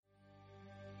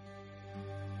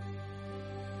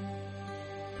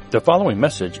The following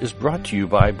message is brought to you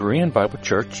by Berean Bible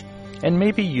Church and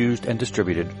may be used and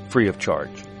distributed free of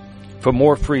charge. For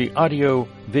more free audio,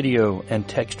 video, and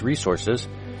text resources,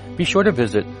 be sure to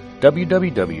visit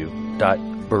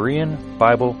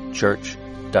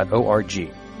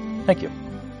www.bereanbiblechurch.org. Thank you.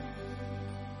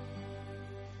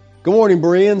 Good morning,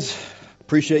 Bereans.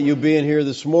 Appreciate you being here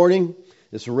this morning.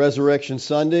 It's Resurrection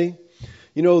Sunday.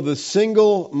 You know, the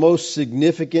single most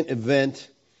significant event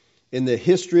in the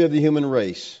history of the human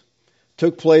race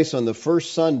took place on the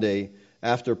first Sunday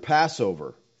after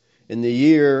Passover in the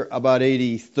year about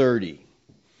AD 30.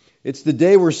 It's the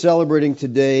day we're celebrating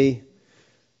today.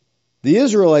 The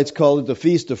Israelites called it the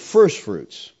Feast of First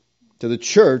Fruits. To the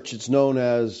church, it's known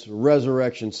as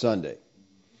Resurrection Sunday.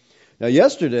 Now,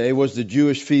 yesterday was the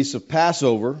Jewish Feast of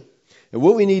Passover, and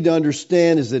what we need to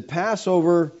understand is that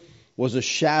Passover was a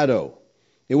shadow.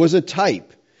 It was a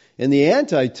type, and the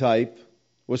antitype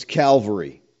was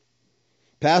Calvary.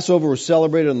 Passover was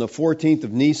celebrated on the 14th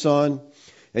of Nisan,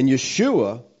 and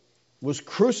Yeshua was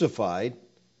crucified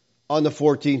on the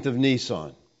 14th of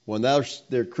Nisan. When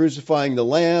they're crucifying the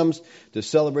lambs to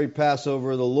celebrate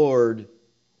Passover, the Lord,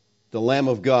 the Lamb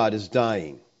of God, is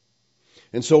dying.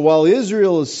 And so while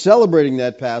Israel is celebrating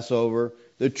that Passover,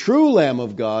 the true Lamb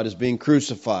of God is being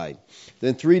crucified.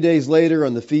 Then 3 days later,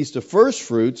 on the Feast of First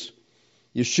Fruits,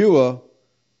 Yeshua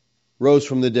rose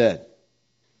from the dead.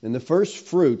 And the first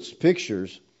fruits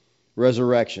pictures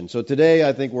resurrection. So today,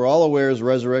 I think we're all aware, is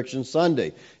Resurrection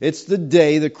Sunday. It's the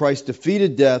day that Christ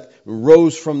defeated death and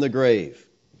rose from the grave.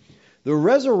 The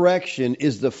resurrection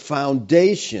is the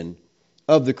foundation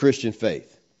of the Christian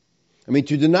faith. I mean,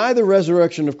 to deny the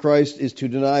resurrection of Christ is to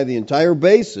deny the entire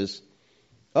basis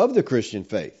of the Christian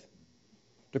faith.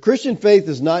 The Christian faith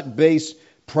is not based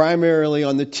primarily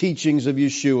on the teachings of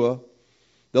Yeshua,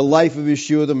 the life of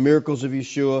Yeshua, the miracles of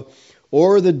Yeshua,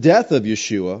 or the death of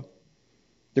Yeshua.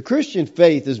 The Christian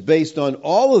faith is based on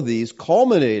all of these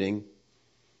culminating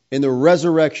in the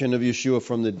resurrection of Yeshua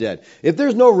from the dead. If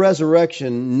there's no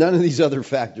resurrection, none of these other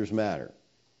factors matter.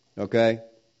 Okay?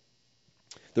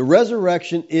 The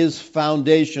resurrection is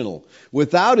foundational.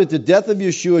 Without it, the death of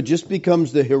Yeshua just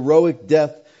becomes the heroic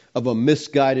death of a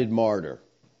misguided martyr.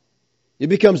 It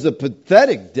becomes the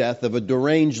pathetic death of a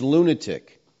deranged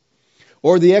lunatic,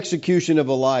 or the execution of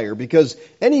a liar, because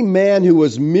any man who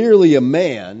was merely a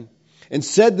man and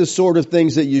said the sort of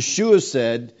things that Yeshua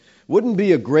said wouldn't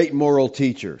be a great moral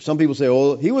teacher. Some people say,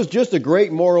 oh, he was just a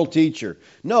great moral teacher.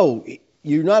 No,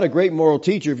 you're not a great moral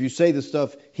teacher if you say the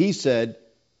stuff he said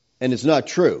and it's not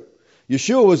true.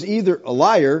 Yeshua was either a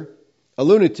liar, a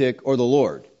lunatic, or the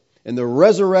Lord. And the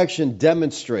resurrection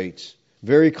demonstrates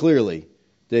very clearly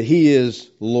that he is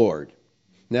Lord.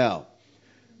 Now,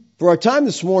 for our time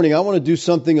this morning, I want to do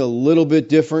something a little bit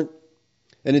different.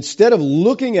 And instead of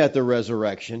looking at the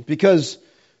resurrection, because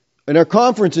in our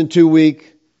conference in 2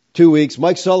 weeks,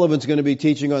 Mike Sullivan's going to be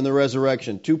teaching on the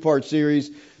resurrection, 2-part series.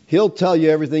 He'll tell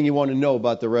you everything you want to know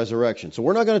about the resurrection. So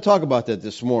we're not going to talk about that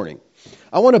this morning.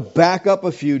 I want to back up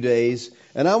a few days,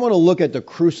 and I want to look at the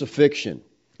crucifixion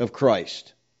of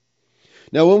Christ.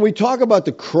 Now, when we talk about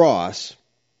the cross,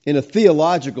 in a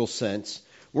theological sense,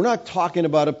 we're not talking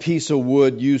about a piece of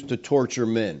wood used to torture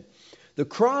men. The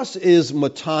cross is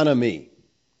metonymy.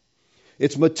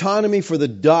 It's metonymy for the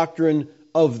doctrine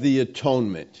of the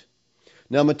atonement.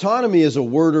 Now, metonymy is a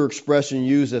word or expression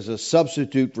used as a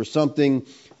substitute for something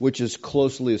which is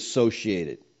closely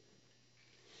associated.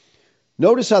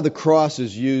 Notice how the cross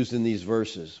is used in these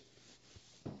verses.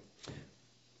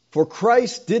 For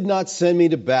Christ did not send me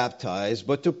to baptize,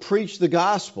 but to preach the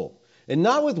gospel, and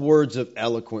not with words of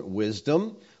eloquent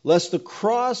wisdom, lest the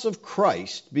cross of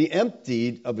Christ be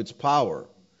emptied of its power.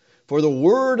 For the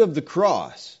word of the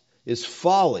cross is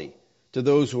folly to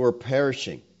those who are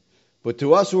perishing, but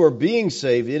to us who are being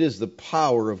saved, it is the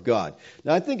power of God.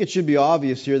 Now, I think it should be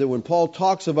obvious here that when Paul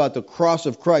talks about the cross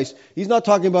of Christ, he's not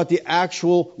talking about the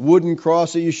actual wooden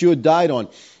cross that Yeshua died on.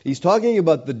 He's talking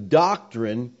about the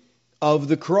doctrine of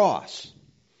the cross.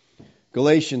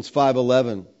 Galatians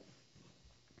 5:11.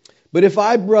 But if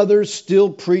I, brothers, still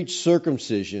preach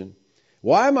circumcision,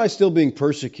 why am I still being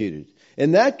persecuted?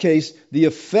 In that case, the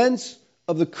offense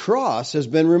of the cross has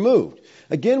been removed.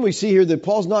 Again, we see here that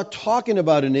Paul's not talking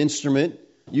about an instrument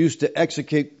used to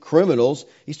execute criminals.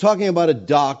 He's talking about a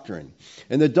doctrine.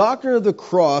 And the doctrine of the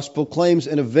cross proclaims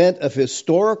an event of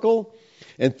historical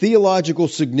and theological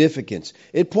significance.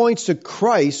 It points to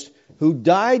Christ, who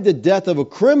died the death of a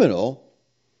criminal,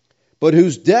 but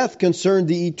whose death concerned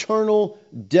the eternal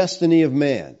destiny of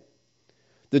man.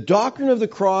 The doctrine of the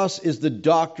cross is the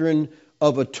doctrine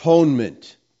of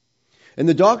atonement. And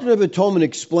the doctrine of atonement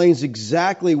explains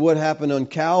exactly what happened on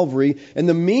Calvary and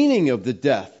the meaning of the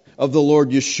death of the Lord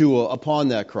Yeshua upon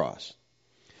that cross.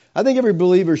 I think every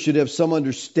believer should have some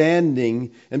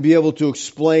understanding and be able to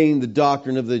explain the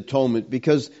doctrine of the atonement,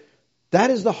 because that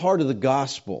is the heart of the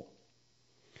gospel.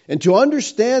 And to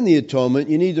understand the atonement,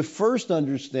 you need to first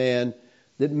understand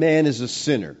that man is a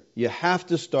sinner. You have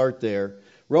to start there.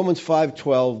 Romans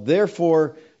 5:12,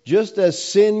 therefore, just as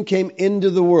sin came into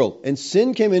the world, and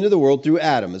sin came into the world through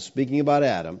Adam, it's speaking about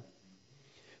Adam,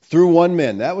 through one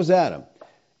man, that was Adam,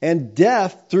 and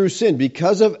death through sin.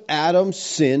 Because of Adam's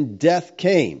sin, death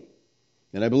came.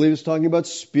 And I believe it's talking about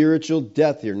spiritual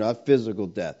death here, not physical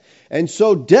death. And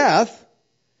so death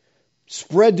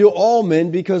spread to all men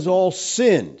because all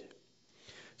sinned.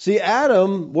 See,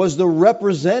 Adam was the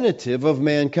representative of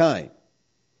mankind.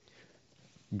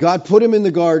 God put him in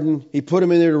the garden. He put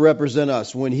him in there to represent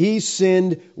us. When he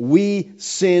sinned, we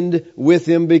sinned with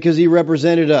him because he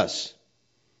represented us.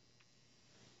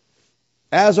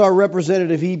 As our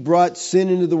representative, he brought sin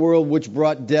into the world, which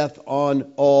brought death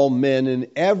on all men. And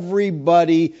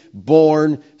everybody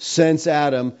born since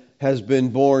Adam has been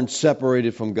born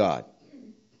separated from God.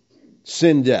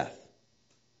 Sin, death.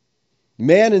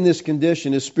 Man in this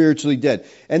condition is spiritually dead.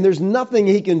 And there's nothing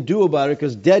he can do about it,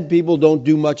 because dead people don't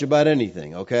do much about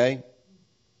anything, okay?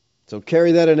 So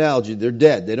carry that analogy. They're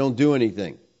dead. They don't do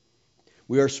anything.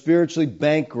 We are spiritually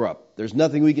bankrupt. There's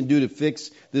nothing we can do to fix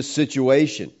this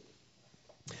situation.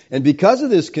 And because of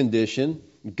this condition,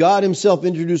 God himself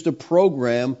introduced a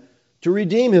program to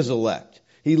redeem his elect.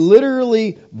 He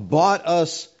literally bought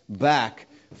us back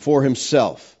for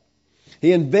himself.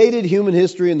 He invaded human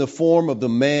history in the form of the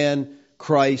man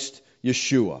Christ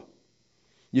Yeshua.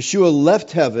 Yeshua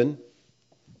left heaven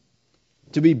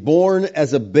to be born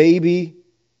as a baby,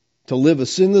 to live a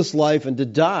sinless life, and to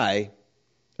die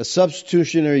a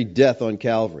substitutionary death on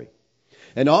Calvary.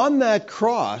 And on that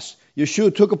cross,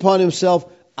 Yeshua took upon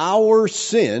himself our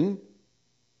sin,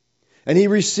 and he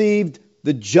received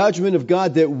the judgment of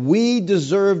God that we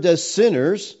deserved as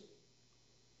sinners.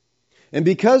 And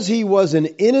because he was an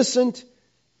innocent,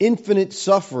 infinite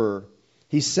sufferer,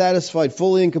 he satisfied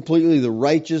fully and completely the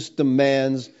righteous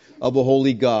demands of a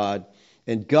holy God,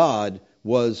 and God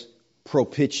was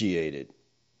propitiated.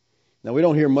 Now, we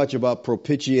don't hear much about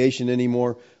propitiation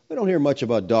anymore. We don't hear much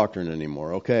about doctrine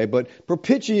anymore, okay? But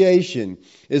propitiation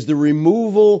is the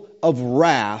removal of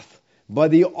wrath by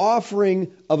the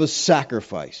offering of a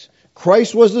sacrifice.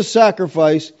 Christ was the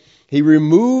sacrifice. He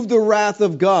removed the wrath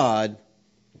of God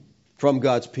from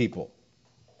God's people.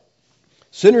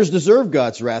 Sinners deserve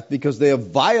God's wrath because they have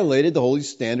violated the holy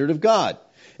standard of God.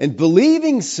 And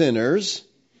believing sinners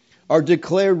are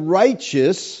declared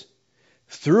righteous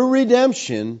through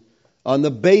redemption on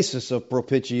the basis of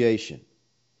propitiation.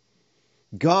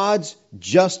 God's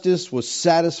justice was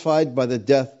satisfied by the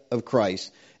death of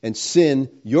Christ, and sin,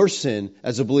 your sin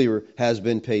as a believer, has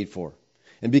been paid for.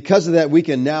 And because of that, we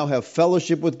can now have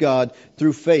fellowship with God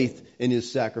through faith in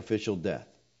his sacrificial death.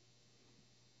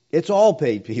 It's all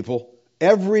paid, people.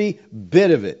 Every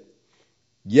bit of it.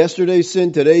 Yesterday's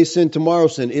sin, today's sin,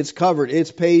 tomorrow's sin. It's covered.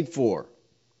 It's paid for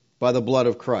by the blood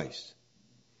of Christ.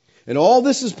 And all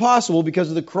this is possible because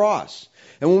of the cross.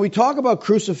 And when we talk about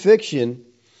crucifixion,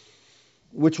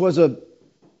 which was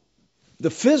the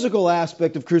physical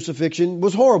aspect of crucifixion,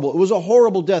 was horrible. It was a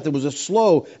horrible death. It was a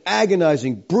slow,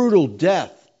 agonizing, brutal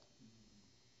death.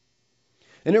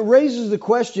 And it raises the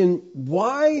question,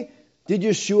 why did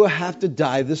Yeshua have to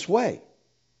die this way?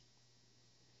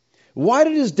 Why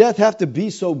did his death have to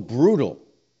be so brutal?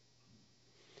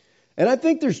 And I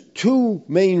think there's two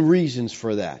main reasons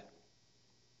for that.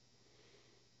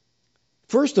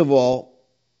 First of all,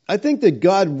 I think that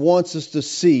God wants us to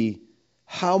see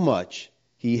how much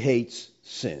he hates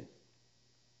sin.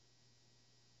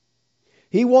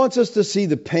 He wants us to see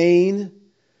the pain,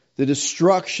 the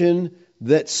destruction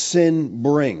that sin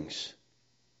brings.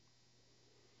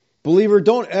 Believer,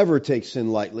 don't ever take sin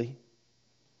lightly.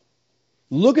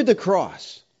 Look at the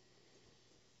cross.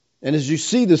 And as you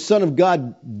see the Son of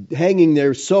God hanging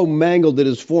there so mangled that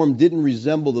his form didn't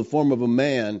resemble the form of a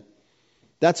man,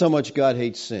 that's how much God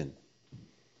hates sin.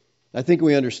 I think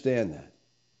we understand that.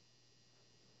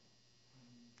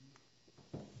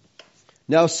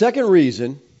 Now, second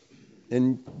reason,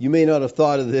 and you may not have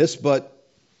thought of this, but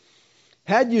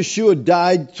had Yeshua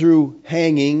died through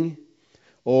hanging,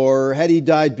 or had he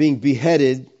died being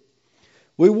beheaded,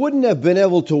 we wouldn't have been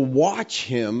able to watch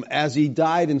him as he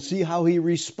died and see how he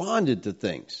responded to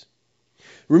things.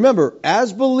 Remember,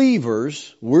 as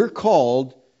believers, we're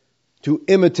called to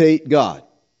imitate God.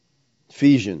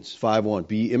 Ephesians 5:1,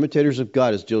 be imitators of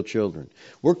God as dear children.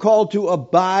 We're called to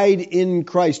abide in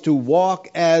Christ, to walk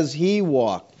as he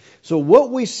walked. So what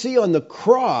we see on the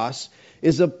cross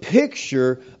is a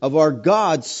picture of our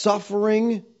God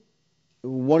suffering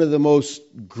one of the most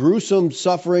gruesome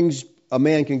sufferings a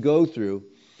man can go through.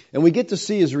 And we get to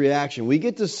see his reaction. We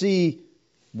get to see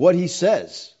what he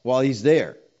says while he's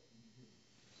there.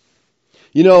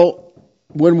 You know,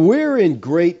 when we're in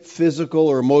great physical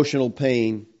or emotional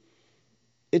pain,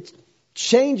 it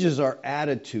changes our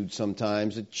attitude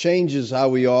sometimes. It changes how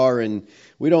we are, and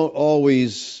we don't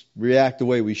always react the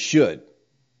way we should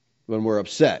when we're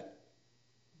upset,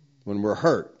 when we're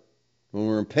hurt, when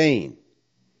we're in pain.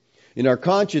 And our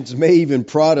conscience may even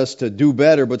prod us to do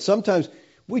better, but sometimes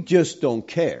we just don't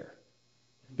care.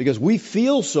 Because we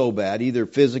feel so bad, either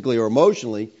physically or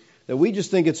emotionally, that we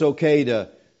just think it's okay to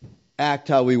act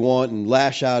how we want and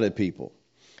lash out at people.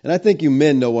 And I think you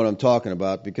men know what I'm talking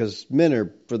about, because men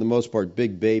are, for the most part,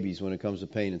 big babies when it comes to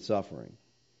pain and suffering.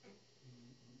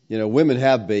 You know, women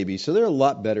have babies, so they're a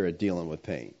lot better at dealing with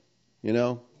pain. You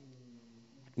know?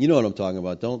 You know what I'm talking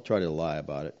about. Don't try to lie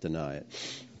about it, deny it.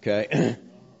 Okay?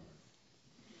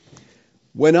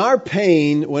 When our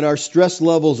pain, when our stress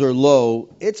levels are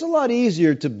low, it's a lot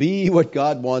easier to be what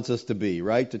God wants us to be,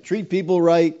 right? To treat people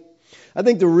right. I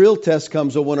think the real test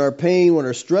comes when our pain, when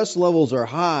our stress levels are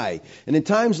high. And in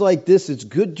times like this, it's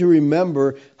good to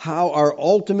remember how our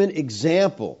ultimate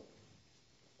example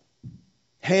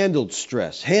handled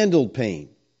stress, handled pain.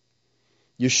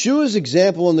 Yeshua's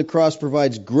example on the cross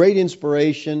provides great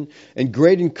inspiration and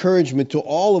great encouragement to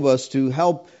all of us to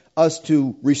help us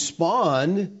to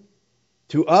respond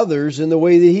to others in the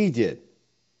way that he did.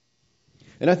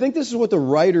 And I think this is what the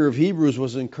writer of Hebrews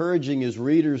was encouraging his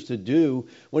readers to do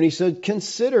when he said,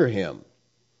 "Consider him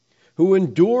who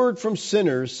endured from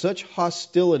sinners such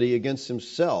hostility against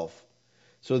himself,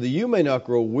 so that you may not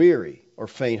grow weary or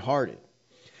faint-hearted."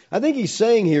 I think he's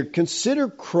saying here, consider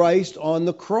Christ on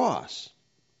the cross.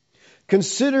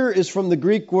 Consider is from the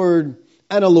Greek word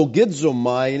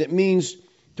analogizomai, and it means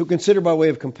to consider by way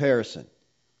of comparison.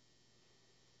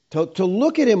 To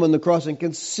look at him on the cross and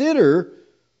consider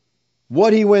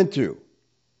what he went through.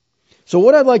 So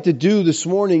what I'd like to do this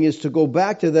morning is to go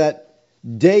back to that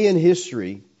day in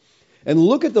history and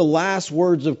look at the last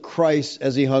words of Christ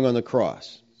as he hung on the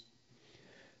cross.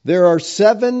 There are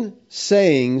 7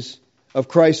 sayings of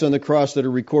Christ on the cross that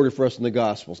are recorded for us in the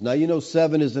Gospels. Now, you know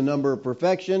 7 is the number of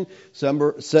perfection.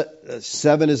 7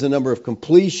 is the number of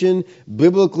completion.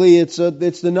 Biblically, it's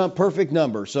the not perfect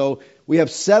number. So we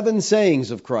have 7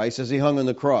 sayings of Christ as he hung on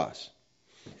the cross.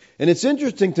 And it's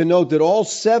interesting to note that all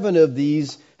 7 of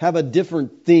these have a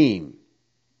different theme.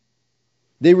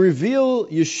 They reveal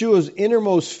Yeshua's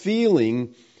innermost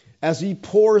feeling as he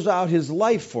pours out his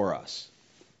life for us.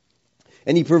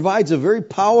 And he provides a very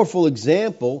powerful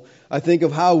example, I think,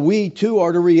 of how we too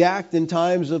are to react in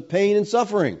times of pain and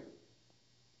suffering.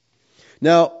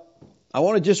 Now, I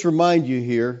want to just remind you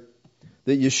here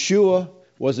that Yeshua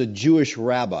was a Jewish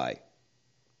rabbi.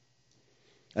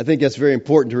 I think that's very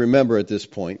important to remember at this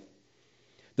point.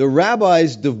 The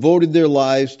rabbis devoted their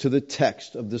lives to the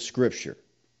text of the Scripture.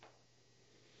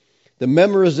 The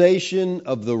memorization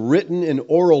of the written and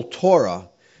oral Torah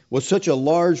was such a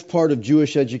large part of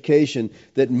Jewish education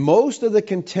that most of the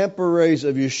contemporaries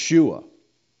of Yeshua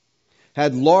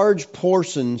had large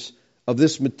portions of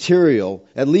this material,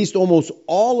 at least almost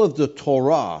all of the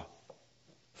Torah,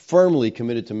 firmly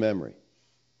committed to memory.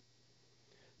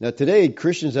 Now today,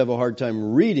 Christians have a hard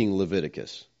time reading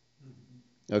Leviticus.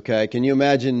 Okay, can you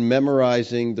imagine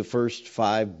memorizing the first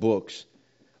 5 books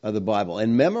of the Bible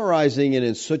and memorizing it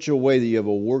in such a way that you have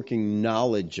a working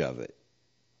knowledge of it?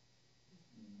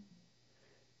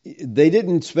 They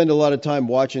didn't spend a lot of time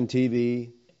watching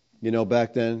TV,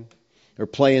 back then, or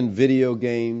playing video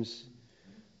games.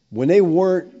 When they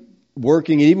weren't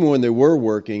working, even when they were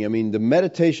working, the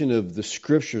meditation of the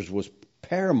Scriptures was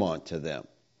paramount to them.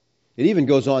 It even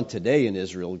goes on today in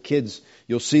Israel. Kids,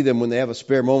 you'll see them when they have a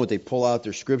spare moment, they pull out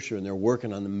their Scripture and they're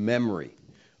working on the memory,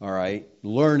 all right,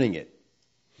 learning it.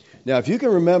 Now, if you can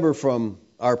remember from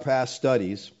our past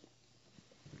studies,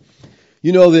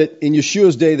 you know that in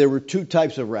Yeshua's day there were 2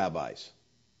 types of rabbis.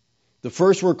 The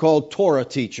first were called Torah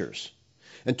teachers.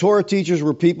 And Torah teachers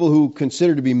were people who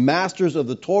considered to be masters of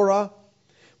the Torah,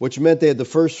 which meant they had the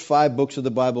first 5 books of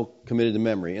the Bible committed to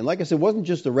memory. And like I said, it wasn't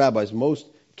just the rabbis. Most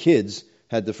kids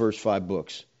had the first 5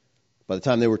 books by the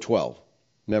time they were 12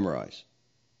 memorized.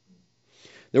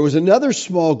 There was another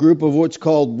small group of what's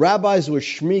called rabbis with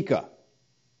shmika.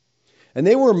 And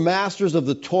they were masters of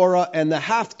the Torah and the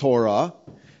Haftorah.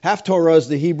 Haftorah is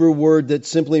the Hebrew word that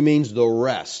simply means the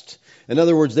rest. In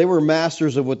other words, they were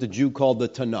masters of what the Jew called the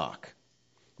Tanakh,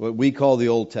 what we call the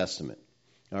Old Testament.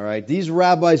 All right, these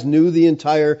rabbis knew the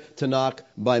entire Tanakh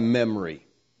by memory.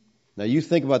 Now you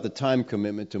think about the time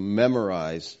commitment to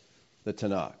memorize the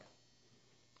Tanakh.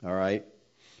 All right?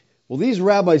 Well, these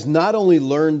rabbis not only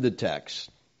learned the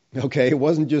text, okay, it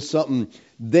wasn't just something,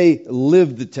 they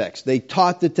lived the text. They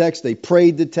taught the text, they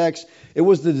prayed the text. It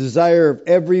was the desire of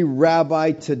every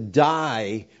rabbi to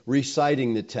die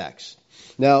reciting the text.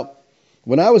 Now,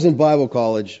 when I was in Bible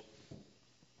college,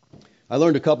 I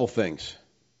learned a couple things.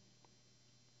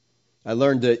 I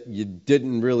learned that you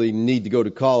didn't really need to go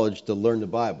to college to learn the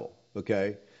Bible,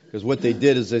 okay? Because what they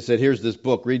did is they said, here's this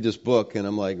book, read this book. And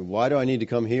I'm like, why do I need to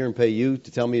come here and pay you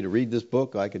to tell me to read this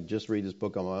book? I could just read this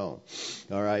book on my own.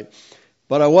 All right?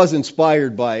 But I was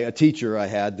inspired by a teacher I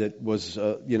had that was,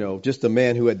 just a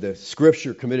man who had the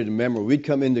Scripture committed to memory. We'd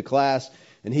come into class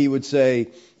and he would say,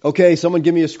 okay, someone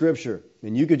give me a Scripture.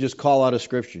 And you could just call out a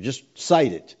Scripture. Just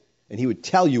cite it. And he would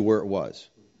tell you where it was.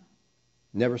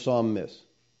 Never saw him miss.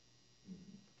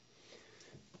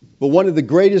 But one of the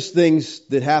greatest things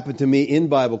that happened to me in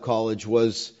Bible college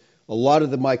was a lot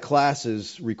of my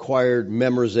classes required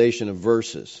memorization of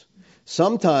verses.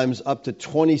 Sometimes up to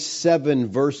 27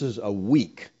 verses a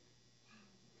week.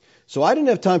 So I didn't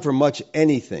have time for much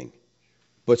anything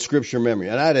but Scripture memory.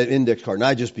 And I had an index card, and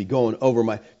I'd just be going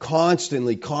over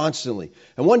constantly.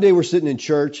 And one day we're sitting in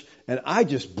church, and I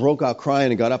just broke out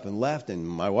crying and got up and left. And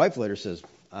my wife later says,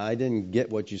 I didn't get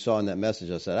what you saw in that message.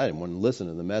 I said, I didn't want to listen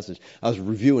to the message. I was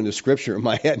reviewing the Scripture in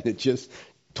my head, and it just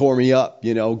tore me up.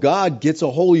 God gets a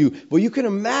hold of you. Well, you can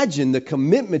imagine the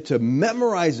commitment to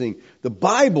memorizing the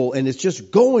Bible, and it's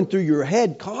just going through your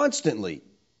head constantly.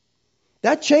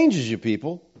 That changes you,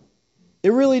 people.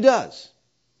 It really does.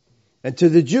 And to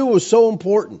the Jew, it was so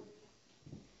important.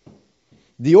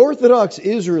 The Orthodox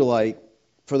Israelite,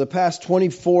 for the past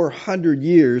 2,400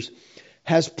 years,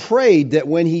 has prayed that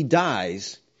when he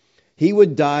dies, he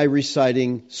would die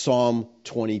reciting Psalm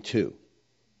 22.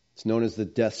 It's known as the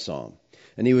death psalm.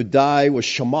 And he would die with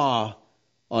Shema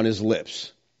on his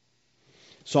lips.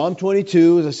 Psalm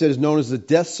 22, as I said, is known as the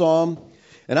death psalm.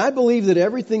 And I believe that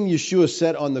everything Yeshua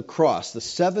said on the cross, the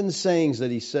 7 sayings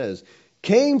that he says,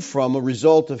 came from a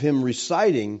result of him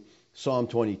reciting Psalm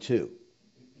 22.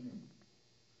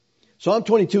 Psalm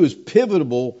 22 is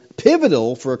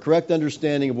pivotal for a correct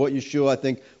understanding of what Yeshua, I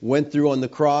think, went through on the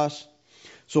cross.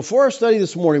 So for our study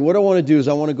this morning, what I want to do is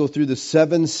I want to go through the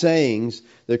 7 sayings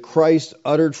that Christ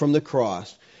uttered from the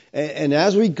cross. And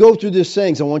as we go through these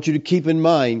sayings, I want you to keep in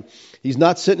mind, he's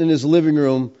not sitting in his living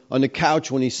room on the couch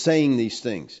when he's saying these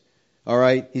things. All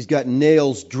right? He's got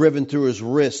nails driven through his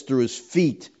wrists, through his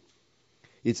feet.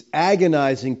 It's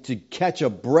agonizing to catch a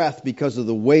breath because of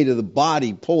the weight of the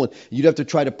body pulling. You'd have to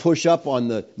try to push up on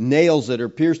the nails that are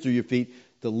pierced through your feet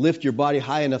to lift your body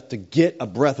high enough to get a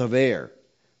breath of air.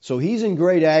 So he's in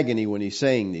great agony when he's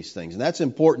saying these things. And that's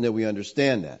important that we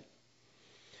understand that.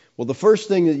 Well, the first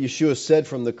thing that Yeshua said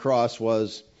from the cross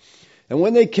was, and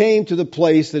when they came to the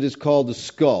place that is called the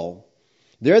skull,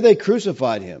 there they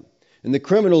crucified him. And the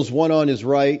criminals, one on his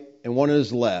right and one on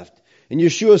his left. And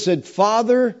Yeshua said,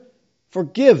 Father,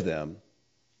 forgive them,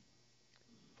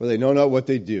 for they know not what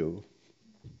they do.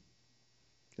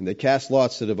 And they cast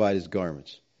lots to divide his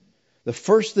garments. The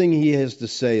first thing he has to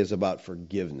say is about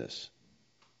forgiveness.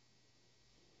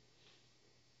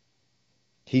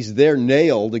 He's there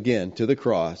nailed again to the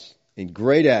cross in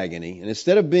great agony. And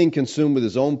instead of being consumed with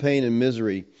his own pain and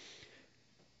misery,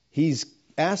 he's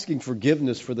asking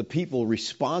forgiveness for the people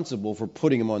responsible for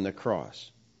putting him on the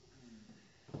cross.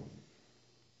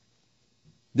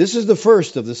 This is the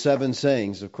first of the 7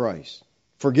 sayings of Christ.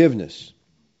 Forgiveness.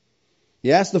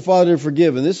 He asked the Father to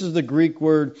forgive. And this is the Greek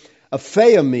word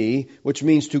apheami, which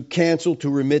means to cancel, to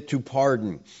remit, to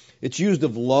pardon. It's used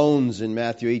of loans in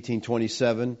Matthew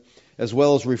 18:27, as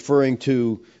well as referring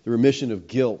to the remission of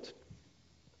guilt.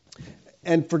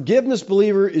 And forgiveness,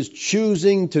 believer, is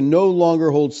choosing to no longer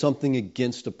hold something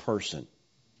against a person.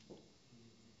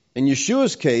 In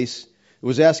Yeshua's case, it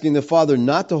was asking the Father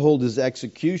not to hold his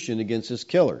execution against his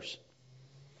killers.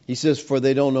 He says, for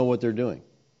they don't know what they're doing.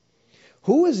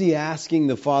 Who is he asking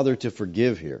the Father to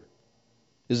forgive here?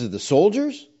 Is it the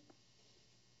soldiers?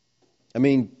 I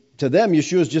mean, to them,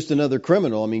 Yeshua is just another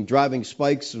criminal. I mean, driving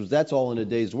spikes, that's all in a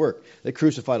day's work. They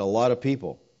crucified a lot of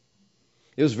people.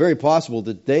 It was very possible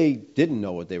that they didn't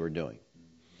know what they were doing.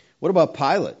 What about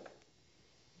Pilate?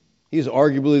 He's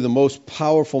arguably the most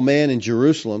powerful man in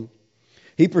Jerusalem.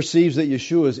 He perceives that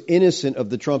Yeshua is innocent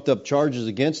of the trumped up charges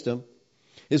against him.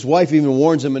 His wife even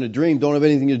warns him in a dream, don't have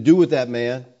anything to do with that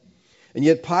man. And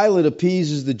yet Pilate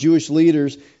appeases the Jewish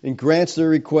leaders and grants their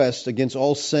request against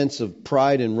all sense of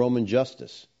pride and Roman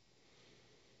justice.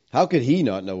 How could he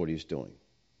not know what he's doing?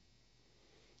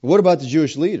 What about the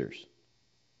Jewish leaders?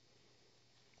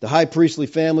 The high priestly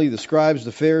family, the scribes,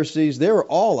 the Pharisees, they were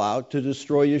all out to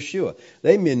destroy Yeshua.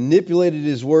 They manipulated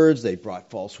his words. They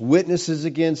brought false witnesses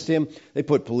against him. They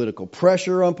put political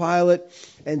pressure on Pilate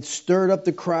and stirred up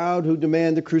the crowd who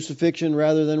demand the crucifixion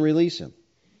rather than release him.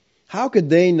 How could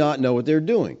they not know what they're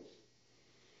doing?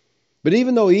 But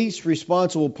even though each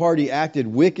responsible party acted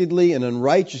wickedly and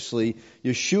unrighteously,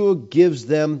 Yeshua gives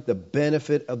them the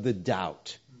benefit of the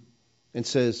doubt and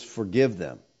says, forgive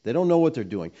them. They don't know what they're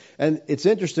doing. And it's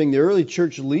interesting, the early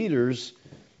church leaders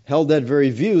held that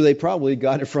very view. They probably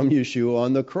got it from Yeshua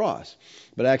on the cross.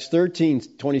 But Acts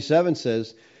 13:27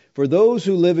 says, for those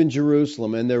who live in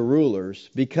Jerusalem and their rulers,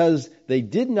 because they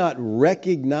did not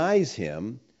recognize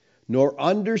him, nor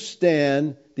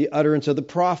understand the utterance of the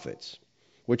prophets,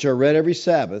 which are read every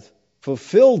Sabbath,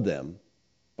 fulfilled them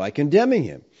by condemning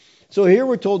him. So here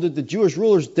we're told that the Jewish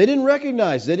rulers, they didn't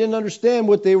recognize, they didn't understand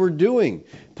what they were doing.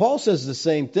 Paul says the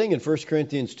same thing in 1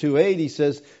 Corinthians 2:8. He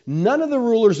says, none of the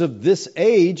rulers of this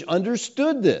age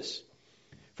understood this.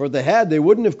 For if they had, they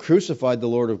wouldn't have crucified the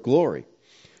Lord of glory.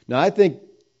 Now I think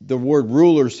the word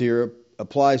rulers here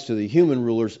applies to the human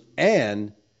rulers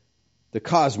and the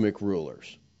cosmic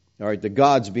rulers. All right, the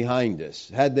gods behind this.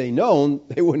 Had they known,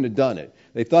 they wouldn't have done it.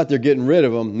 They thought they're getting rid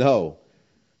of them. No,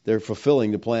 they're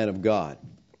fulfilling the plan of God.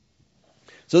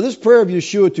 So this prayer of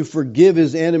Yeshua to forgive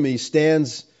his enemies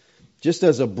stands just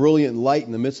as a brilliant light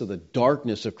in the midst of the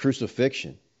darkness of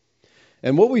crucifixion.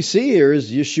 And what we see here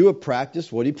is Yeshua practiced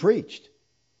what he preached.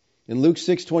 In Luke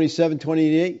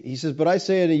 6:27-28, he says, but I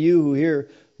say unto you who hear,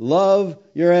 love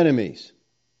your enemies.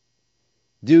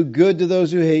 Do good to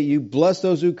those who hate you. Bless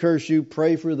those who curse you.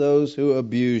 Pray for those who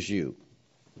abuse you.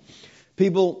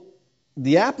 People,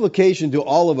 the application to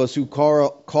all of us who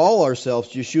call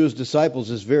ourselves Yeshua's disciples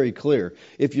is very clear.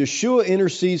 If Yeshua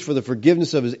intercedes for the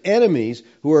forgiveness of his enemies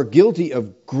who are guilty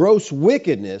of gross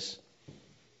wickedness,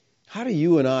 how do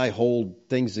you and I hold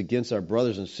things against our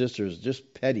brothers and sisters,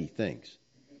 just petty things,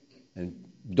 and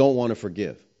don't want to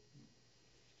forgive?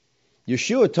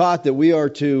 Yeshua taught that we are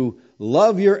to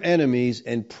love your enemies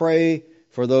and pray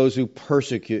for those who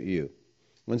persecute you.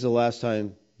 When's the last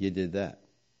time you did that?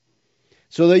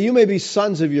 So that you may be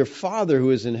sons of your Father who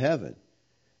is in heaven.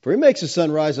 For he makes the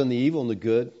sun rise on the evil and the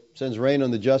good, sends rain on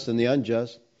the just and the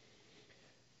unjust.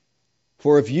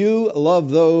 For if you love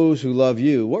those who love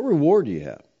you, what reward do you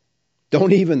have?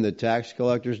 Don't even the tax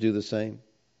collectors do the same?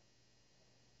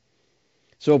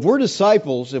 So if we're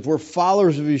disciples, if we're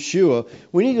followers of Yeshua,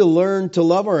 we need to learn to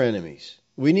love our enemies.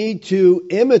 We need to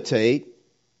imitate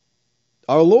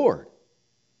our Lord.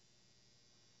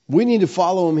 We need to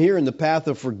follow him here in the path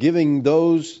of forgiving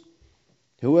those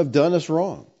who have done us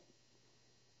wrong,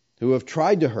 who have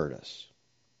tried to hurt us.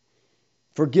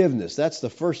 Forgiveness, that's the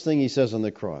first thing he says on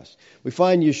the cross. We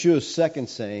find Yeshua's second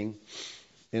saying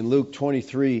in Luke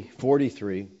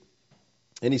 23:43.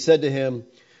 And he said to him,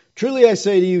 truly I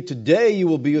say to you, today you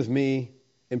will be with me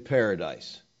in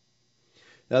paradise.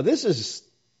 Now this is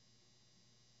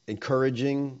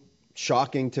encouraging,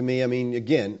 shocking to me. I mean,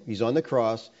 again, he's on the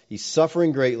cross, he's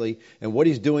suffering greatly, and what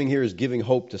he's doing here is giving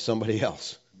hope to somebody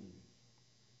else.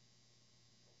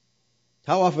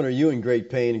 How often are you in great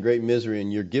pain and great misery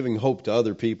and you're giving hope to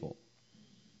other people?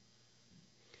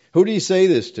 Who do you say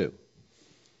this to?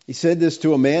 He said this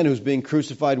to a man who's being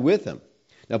crucified with him.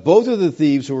 Now, both of the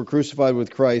thieves who were crucified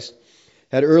with Christ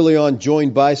had early on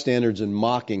joined bystanders in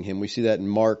mocking him. We see that in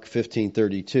Mark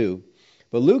 15:32.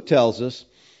 But Luke tells us,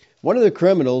 one of the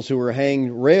criminals who were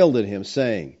hanged railed at him,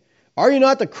 saying, are you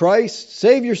not the Christ?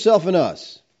 Save yourself and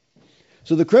us.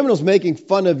 So the criminal's making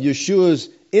fun of Yeshua's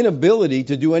inability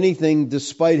to do anything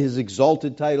despite his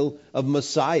exalted title of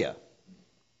Messiah.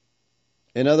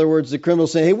 In other words, the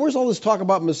criminal's saying, hey, where's all this talk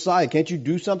about Messiah? Can't you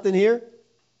do something here?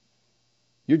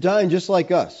 You're dying just like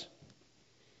us.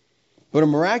 But a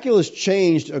miraculous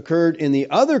change occurred in the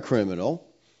other criminal.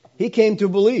 He came to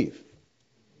believe.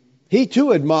 He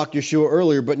too had mocked Yeshua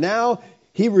earlier, but now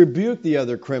he rebuked the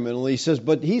other criminal. He says,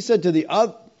 but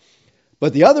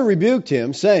the other rebuked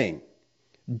him, saying,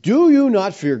 do you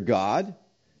not fear God,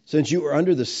 since you are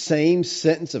under the same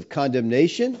sentence of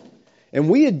condemnation? And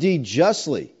we indeed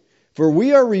justly, for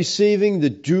we are receiving the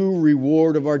due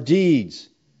reward of our deeds.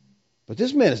 But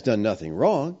this man has done nothing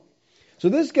wrong. So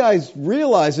this guy's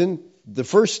realizing the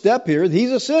first step here,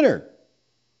 he's a sinner.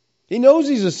 He knows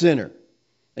he's a sinner.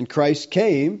 And Christ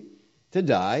came to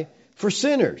die for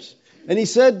sinners. And he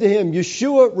said to him,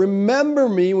 Yeshua, remember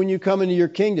me when you come into your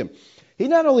kingdom. He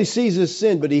not only sees his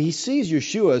sin, but he sees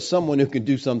Yeshua as someone who can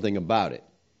do something about it.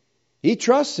 He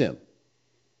trusts him.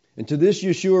 And to this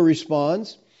Yeshua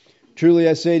responds, truly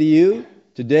I say to you,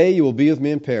 today you will be with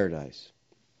me in paradise.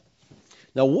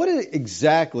 Now, what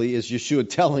exactly is Yeshua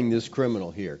telling this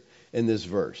criminal here in this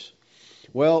verse?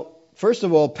 Well, first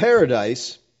of all,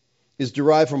 paradise is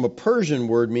derived from a Persian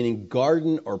word meaning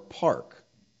garden or park.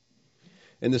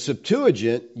 And the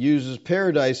Septuagint uses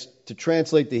paradise to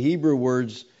translate the Hebrew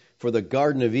words for the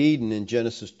Garden of Eden in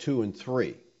Genesis 2 and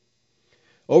 3.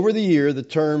 Over the year, the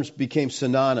terms became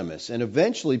synonymous, and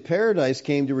eventually paradise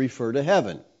came to refer to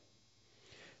heaven.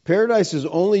 Paradise is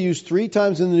only used 3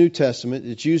 times in the New Testament.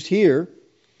 It's used here,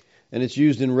 and it's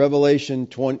used in Revelation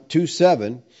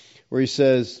 2:7, where he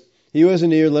says, "He who has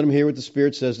an ear, let him hear what the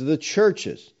Spirit says to the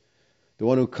churches. The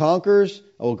one who conquers,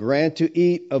 I will grant to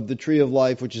eat of the tree of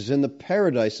life, which is in the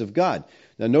paradise of God."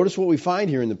 Now notice what we find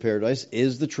here in the paradise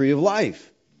is the tree of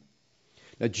life.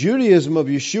 Now Judaism of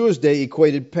Yeshua's day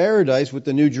equated paradise with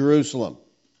the New Jerusalem.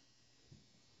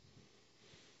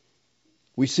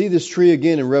 We see this tree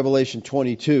again in Revelation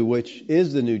 22, which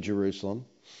is the New Jerusalem.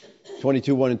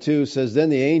 22:1 and 2 says, "Then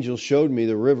the angel showed me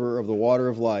the river of the water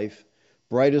of life,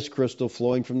 bright as crystal,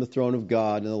 flowing from the throne of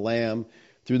God and the Lamb,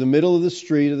 through the middle of the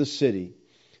street of the city.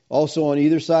 Also on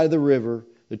either side of the river,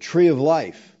 the tree of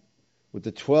life, with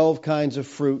the 12 kinds of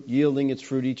fruit, yielding its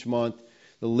fruit each month.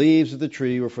 The leaves of the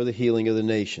tree were for the healing of the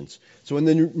nations." So in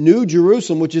the New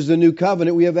Jerusalem, which is the new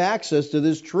covenant, we have access to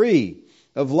this tree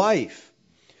of life.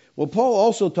 Well, Paul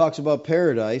also talks about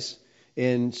paradise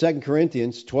in 2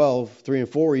 Corinthians 12:3 and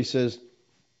 4. He says,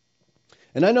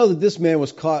 "And I know that this man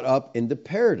was caught up into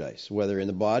paradise, whether in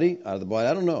the body, out of the body,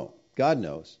 I don't know. God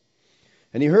knows.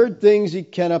 And he heard things he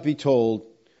cannot be told,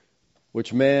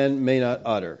 which man may not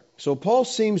utter." So Paul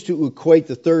seems to equate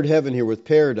the third heaven here with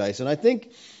paradise. And I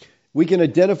think we can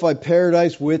identify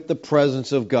paradise with the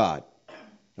presence of God.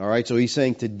 All right, so he's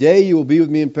saying, today you will be with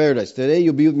me in paradise. Today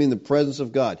you'll be with me in the presence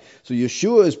of God. So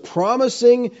Yeshua is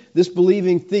promising this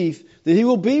believing thief that he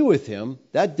will be with him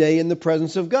that day in the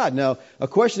presence of God. Now, a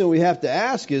question that we have to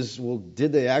ask is, well,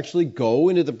 did they actually go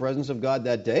into the presence of God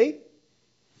that day?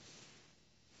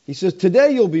 He says,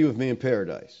 today you'll be with me in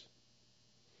paradise.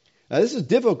 Now, this is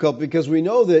difficult because we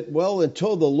know that, well,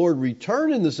 until the Lord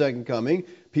returned in the second coming,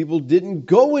 people didn't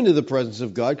go into the presence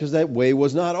of God because that way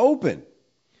was not open.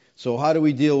 So how do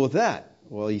we deal with that?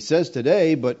 Well, he says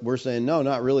today, but we're saying, no,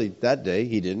 not really that day.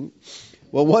 He didn't.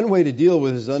 Well, one way to deal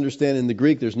with it is to understand in the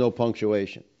Greek there's no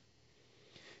punctuation.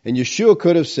 And Yeshua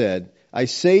could have said, "I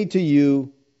say to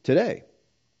you today,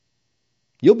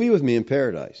 you'll be with me in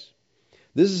paradise."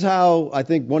 This is how, I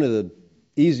think, one of the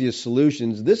easiest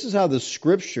solutions, this is how the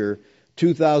Scripture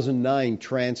 2009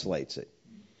 translates it.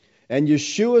 "And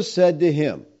Yeshua said to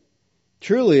him,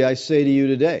 truly I say to you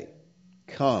today,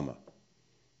 comma,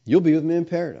 you'll be with me in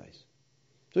paradise."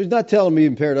 So he's not telling me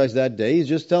in paradise that day. He's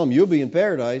just telling me you'll be in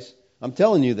paradise. I'm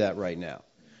telling you that right now.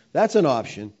 That's an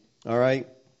option, all right?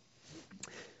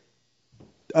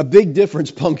 A big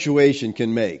difference punctuation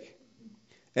can make.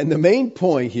 And the main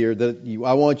point here that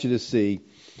I want you to see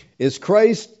is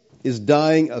Christ is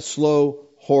dying a slow,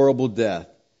 horrible death,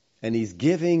 and he's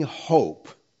giving hope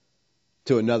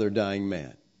to another dying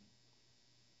man.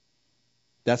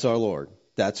 That's our Lord.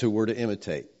 That's who we're to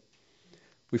imitate.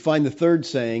 We find the third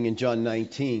saying in John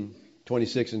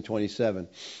 19:26 and 27.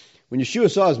 When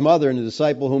Yeshua saw his mother and the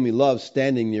disciple whom he loved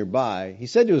standing nearby, he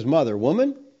said to his mother,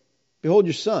 "Woman, behold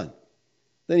your son."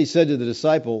 Then he said to the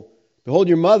disciple, "Behold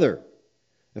your mother."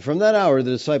 And from that hour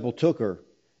the disciple took her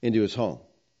into his home.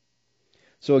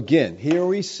 So again, here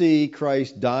we see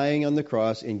Christ dying on the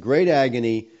cross in great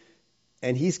agony,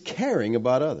 and he's caring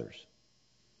about others.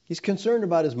 He's concerned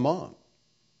about his mom.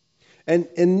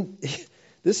 And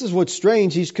this is what's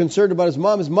strange. He's concerned about his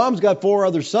mom. His mom's got 4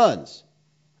 other sons.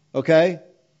 Okay?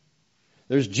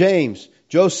 There's James,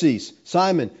 Joses,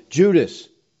 Simon, Judas.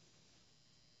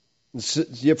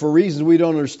 Yet for reasons we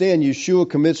don't understand, Yeshua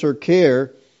commits her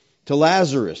care to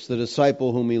Lazarus, the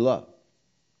disciple whom he loved.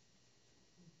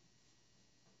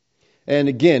 And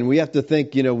again, we have to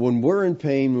think, when we're in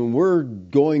pain, when we're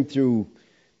going through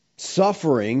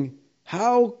suffering,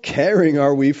 how caring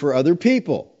are we for other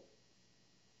people?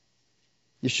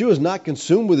 Yeshua is not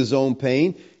consumed with his own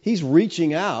pain. He's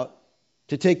reaching out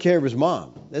to take care of his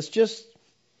mom.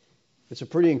 It's a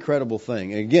pretty incredible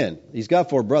thing. And again, he's got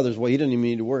 4 brothers. Well, he doesn't even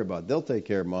need to worry about it. They'll take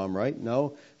care of mom, right?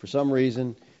 No, for some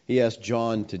reason, he asked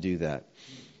John to do that.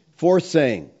 Fourth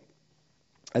saying,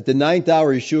 at the 9th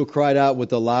hour, Yeshua cried out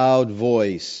with a loud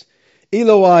voice,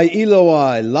 "Eloi,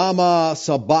 Eloi, lama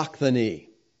sabachthani,"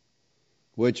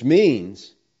 which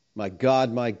means, my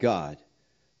God,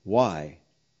 why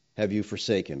have you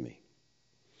forsaken me?"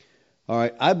 All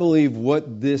right, I believe what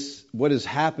is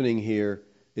happening here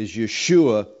is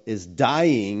Yeshua is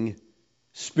dying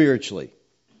spiritually.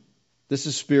 This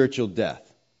is spiritual death.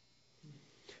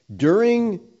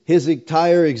 During his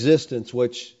entire existence,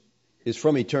 which is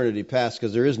from eternity past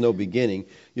because there is no beginning,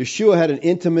 Yeshua had an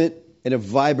intimate and a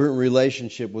vibrant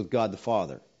relationship with God the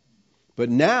Father. But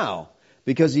now,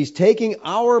 because he's taking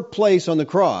our place on the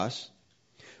cross,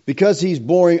 because he's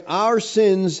bearing our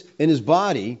sins in his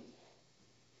body,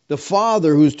 the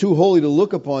Father, who's too holy to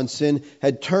look upon sin,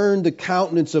 had turned the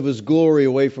countenance of his glory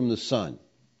away from the Son.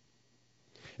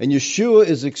 And Yeshua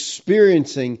is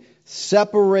experiencing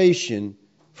separation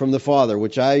from the Father,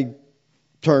 which I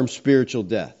term spiritual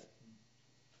death.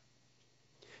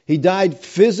 He died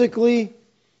physically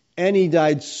and he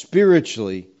died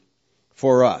spiritually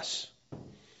for us.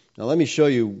 Now let me show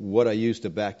you what I used to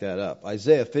back that up.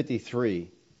 Isaiah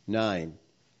 53:9.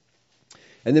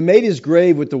 And they made his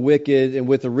grave with the wicked and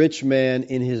with the rich man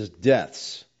in his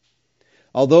deaths.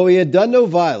 Although he had done no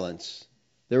violence,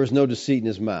 there was no deceit in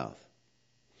his mouth.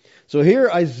 So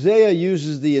here Isaiah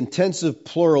uses the intensive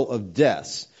plural of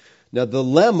deaths. Now the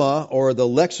lemma, or the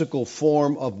lexical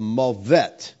form of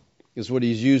mavet, is what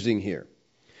he's using here.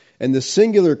 And the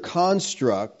singular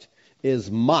construct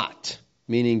is mat,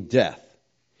 meaning death.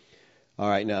 All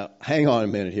right, now hang on a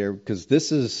minute here, because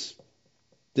this is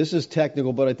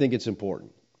technical, but I think it's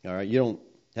important. All right, you don't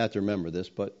have to remember this,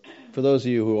 but for those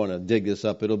of you who want to dig this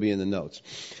up, it'll be in the notes.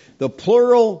 The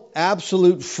plural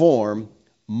absolute form,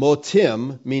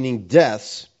 motim, meaning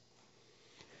deaths,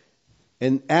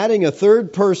 and adding a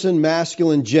third person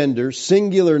masculine gender,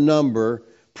 singular number,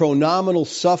 pronominal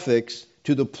suffix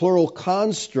to the plural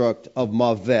construct of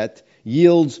mavet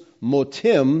yields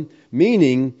motim,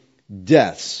 meaning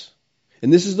deaths.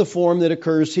 And this is the form that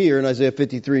occurs here in Isaiah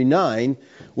 53:9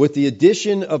 with the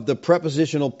addition of the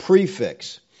prepositional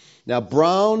prefix. Now,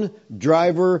 Brown,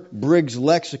 Driver, Briggs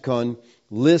Lexicon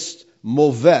lists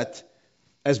movet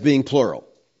as being plural.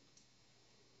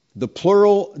 The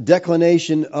plural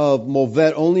declination of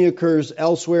movet only occurs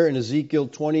elsewhere in Ezekiel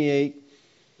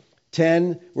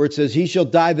 28:10, where it says, "He shall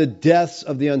die the deaths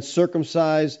of the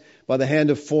uncircumcised by the hand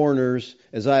of foreigners,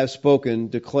 as I have spoken,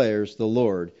 declares the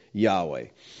Lord Yahweh."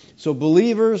 So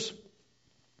believers,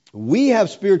 we have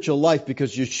spiritual life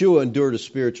because Yeshua endured a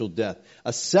spiritual death,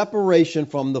 a separation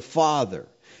from the Father,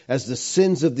 as the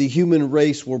sins of the human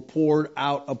race were poured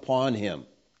out upon him.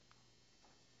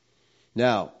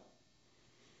 Now,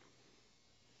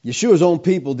 Yeshua's own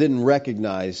people didn't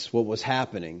recognize what was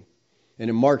happening. And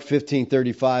in Mark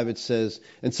 15:35 it says,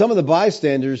 "And some of the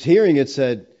bystanders hearing it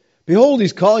said, 'Behold,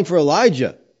 he's calling for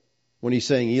Elijah.'" When he's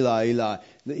saying, "Eli, Eli,"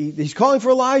 he's calling for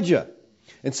Elijah.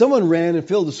 And someone ran and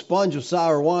filled a sponge of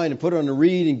sour wine and put it on a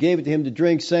reed and gave it to him to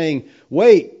drink, saying,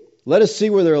 "Wait, let us see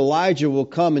whether Elijah will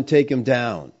come and take him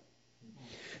down."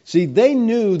 See, they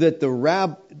knew that the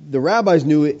rabbis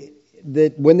knew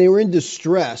that when they were in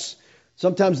distress,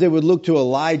 sometimes they would look to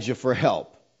Elijah for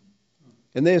help.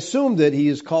 And they assumed that he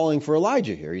is calling for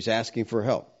Elijah here. He's asking for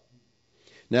help.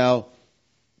 Now,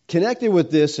 connected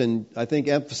with this, and I think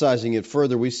emphasizing it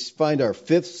further, we find our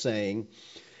fifth saying.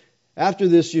 After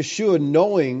this, Yeshua,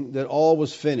 knowing that all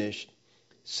was finished,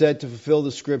 said to fulfill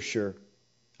the scripture,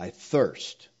 "I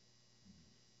thirst."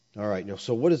 All right, now,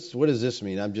 so what does this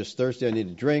mean? I'm just thirsty, I need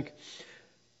a drink.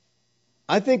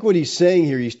 I think what he's saying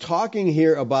here, he's talking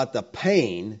here about the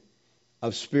pain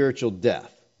of spiritual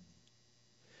death.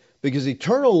 Because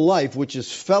eternal life, which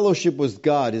is fellowship with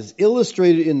God, is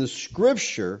illustrated in the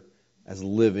scripture as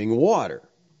living water.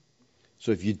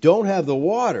 So if you don't have the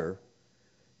water,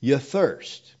 you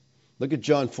thirst. Look at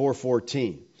John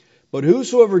 4:14. "But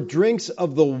whosoever drinks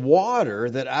of the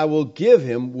water that I will give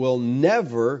him will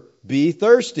never be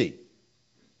thirsty.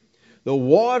 The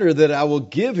water that I will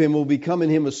give him will become in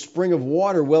him a spring of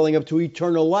water welling up to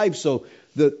eternal life." So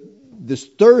this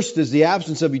thirst is the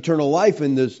absence of eternal life,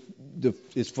 and this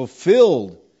is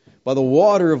fulfilled by the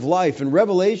water of life. In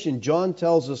Revelation, John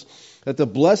tells us that the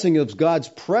blessing of God's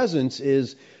presence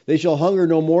is, "They shall hunger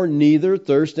no more, neither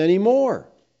thirst any more.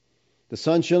 The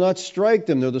sun shall not strike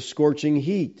them, nor the scorching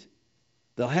heat."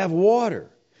 They'll have water.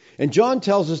 And John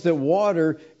tells us that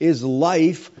water is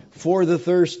life for the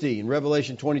thirsty. In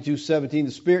Revelation 22:17,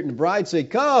 the Spirit and the bride say,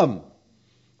 "Come."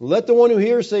 Let the one who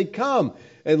hears say, "Come."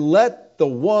 And let the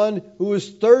one who is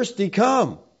thirsty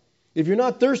come. If you're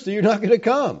not thirsty, you're not going to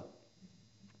come.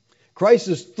 Christ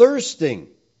is thirsting.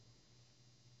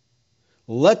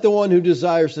 Let the one who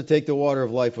desires to take the water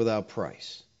of life without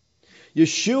price.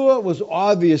 Yeshua was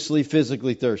obviously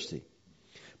physically thirsty.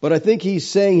 But I think he's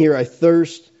saying here, "I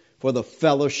thirst for the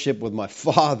fellowship with my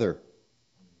Father.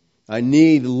 I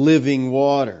need living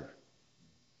water."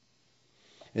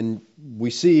 And we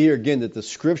see here again that the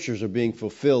scriptures are being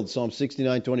fulfilled. Psalm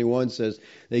 69:21 says,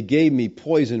 "They gave me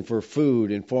poison for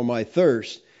food, and for my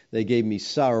thirst they gave me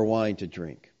sour wine to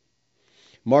drink."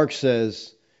 Mark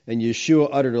says And Yeshua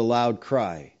uttered a loud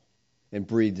cry and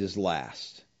breathed his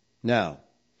last. Now,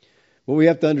 what we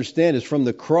have to understand is from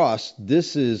the cross,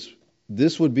 this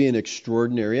would be an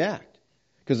extraordinary act.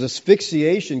 Because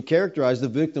asphyxiation characterized the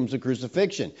victims of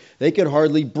crucifixion. They could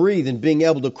hardly breathe, and being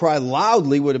able to cry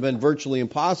loudly would have been virtually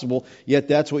impossible, yet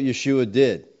that's what Yeshua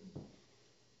did.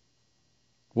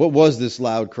 What was this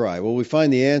loud cry? Well, we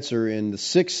find the answer in the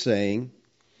sixth saying.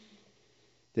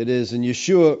 That is, and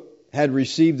Yeshua had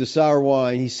received the sour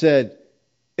wine, he said,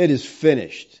 "It is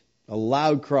finished." A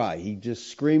loud cry. He just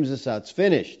screams this out, "It's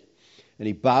finished." And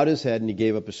he bowed his head and he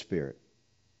gave up his spirit.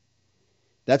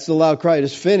 That's the loud cry. It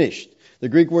is finished. The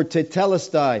Greek word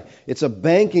tetelestai, it's a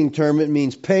banking term. It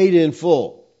means paid in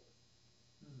full.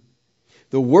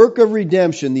 The work of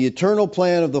redemption, the eternal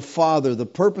plan of the Father, the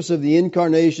purpose of the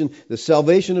incarnation, the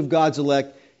salvation of God's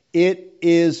elect, it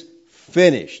is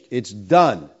finished. It's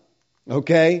done.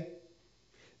 Okay?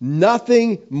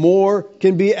 Nothing more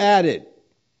can be added.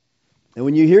 And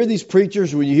when you hear these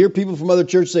preachers, when you hear people from other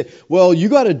churches say, well, you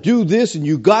got to do this and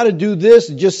you got to do this,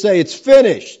 and just say it's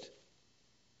finished.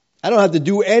 I don't have to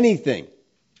do anything.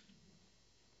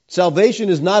 Salvation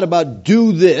is not about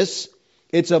do this.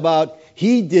 It's about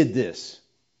he did this.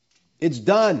 It's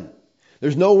done.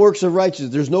 There's no works of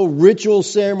righteousness. There's no ritual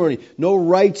ceremony. No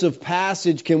rites of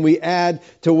passage can we add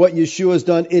to what Yeshua has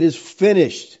done. It is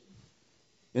finished.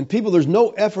 And people, there's no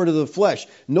effort of the flesh.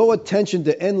 No attention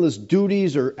to endless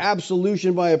duties or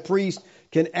absolution by a priest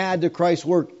can add to Christ's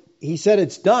work. He said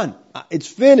it's done. It's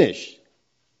finished.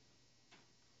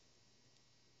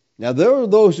 Now, there are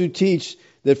those who teach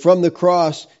that from the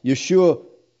cross, Yeshua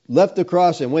left the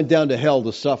cross and went down to hell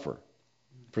to suffer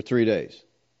for 3 days.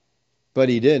 But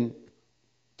he didn't.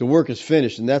 The work is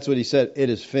finished, and that's what he said, it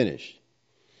is finished.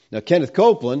 Now, Kenneth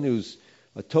Copeland, who's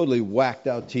a totally whacked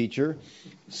out teacher,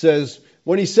 says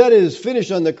when he said it is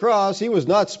finished on the cross, he was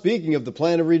not speaking of the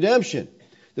plan of redemption.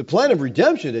 The plan of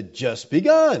redemption had just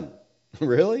begun.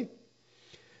 Really?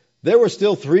 There were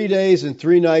still 3 days and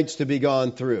 3 nights to be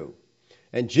gone through.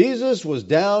 And Jesus was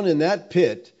down in that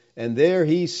pit, and there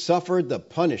he suffered the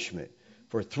punishment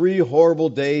for 3 horrible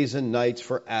days and nights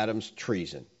for Adam's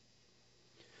treason.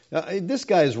 Now, this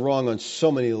guy is wrong on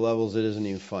so many levels it isn't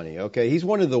even funny, okay? He's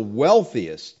one of the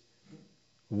wealthiest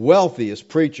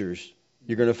preachers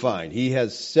you're going to find. He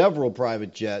has several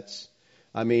private jets.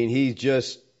 I mean,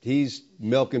 he's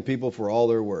milking people for all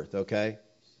they're worth, okay?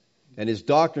 And his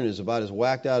doctrine is about as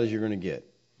whacked out as you're going to get.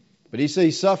 But he said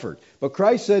he suffered. But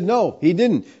Christ said no, he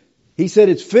didn't. He said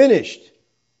it's finished.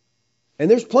 And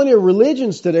there's plenty of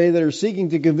religions today that are seeking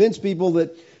to convince people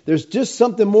that there's just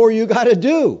something more you got to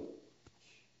do.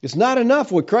 It's not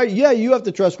enough with Christ. Yeah, you have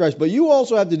to trust Christ, but you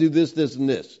also have to do this, this, and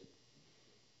this.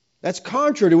 That's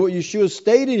contrary to what Yeshua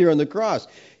stated here on the cross.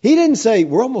 He didn't say,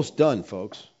 we're almost done,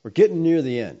 folks. We're getting near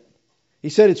the end. He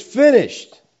said it's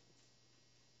finished.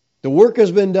 The work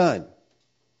has been done.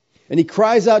 And he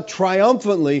cries out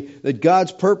triumphantly that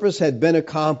God's purpose had been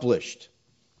accomplished.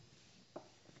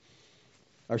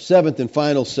 Our seventh and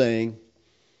final saying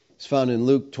is found in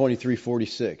Luke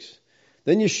 23:46.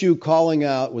 Then Yeshua, calling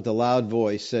out with a loud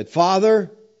voice, said,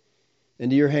 Father,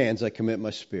 into your hands I commit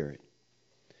my spirit.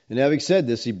 And having said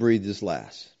this, he breathed his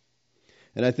last.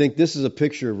 And I think this is a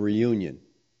picture of reunion.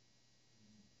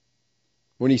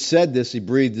 When he said this, he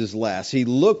breathed his last. He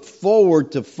looked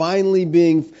forward to finally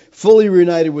being fully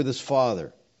reunited with his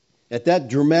Father. At that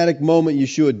dramatic moment,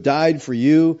 Yeshua died for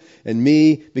you and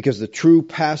me because the true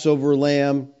Passover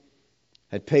lamb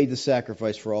had paid the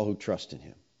sacrifice for all who trust in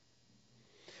him.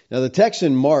 Now, the text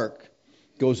in Mark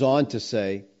goes on to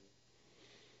say,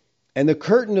 and the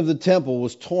curtain of the temple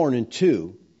was torn in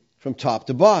two from top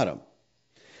to bottom.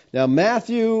 Now,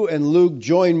 Matthew and Luke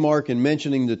join Mark in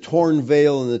mentioning the torn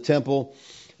veil in the temple,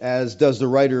 as does the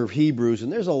writer of Hebrews.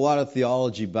 And there's a lot of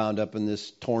theology bound up in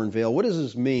this torn veil. What does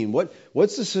this mean?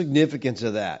 What's the significance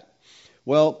of that?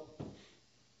 Well,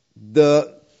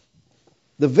 the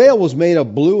veil was made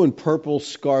of blue and purple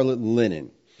scarlet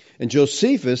linen. And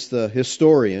Josephus, the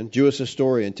historian, Jewish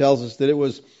historian, tells us that it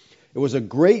was a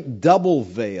great double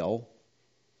veil,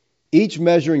 each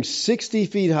measuring 60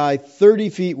 feet high, 30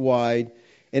 feet wide,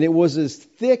 and it was as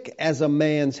thick as a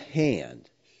man's hand.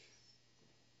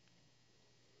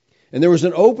 And there was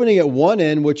an opening at one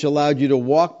end which allowed you to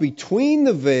walk between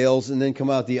the veils and then come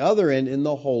out the other end in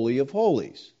the Holy of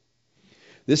Holies.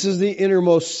 This is the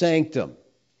innermost sanctum.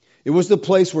 It was the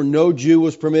place where no Jew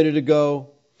was permitted to go.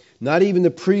 Not even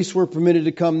the priests were permitted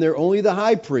to come there. Only the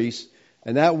high priest,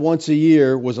 and that once a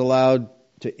year, was allowed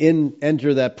to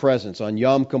enter that presence. On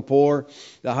Yom Kippur,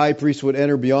 the high priest would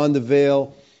enter beyond the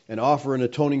veil and offer an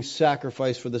atoning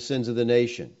sacrifice for the sins of the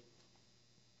nation.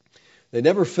 They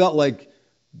never felt like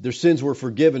their sins were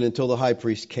forgiven until the high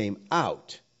priest came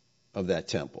out of that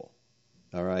temple.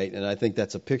 All right? And I think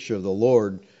that's a picture of the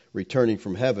Lord returning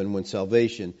from heaven when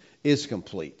salvation is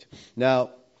complete. Now,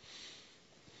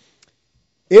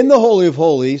 in the Holy of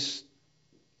Holies,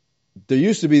 there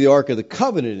used to be the Ark of the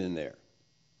Covenant in there.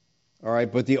 All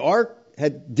right? But the Ark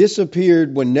had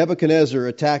disappeared when Nebuchadnezzar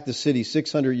attacked the city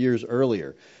 600 years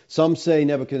earlier. Some say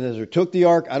Nebuchadnezzar took the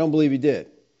Ark. I don't believe he did.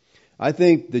 I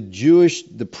think the Jewish,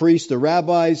 the priests, the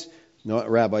rabbis, not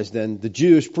rabbis then, the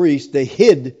Jewish priests, they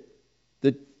hid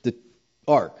the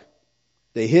Ark.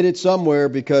 They hid it somewhere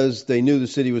because they knew the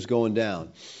city was going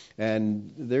down.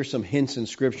 And there's some hints in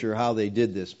Scripture how they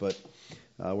did this, but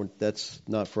that's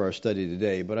not for our study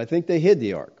today. But I think they hid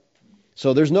the Ark.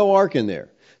 So there's no Ark in there.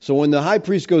 So when the high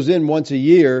priest goes in once a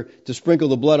year to sprinkle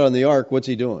the blood on the Ark, what's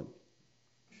he doing?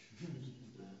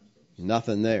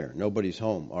 Nothing there. Nobody's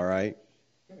home, all right?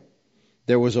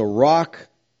 There was a rock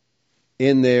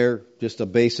in there, just a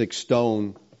basic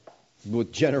stone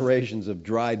with generations of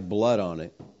dried blood on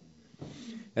it.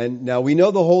 And now we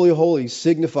know the Holy of Holies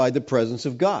signified the presence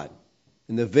of God.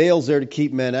 And the veil's there to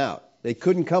keep men out. They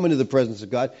couldn't come into the presence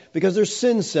of God because their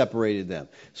sins separated them.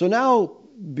 So now,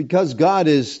 because God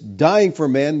is dying for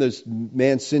man,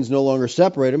 man's sins no longer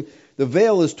separate him, the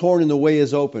veil is torn and the way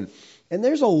is open. And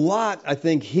there's a lot, I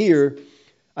think, here.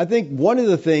 I think one of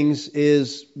the things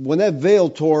is when that veil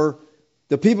tore,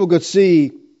 the people could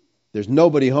see there's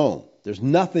nobody home. There's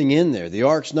nothing in there. The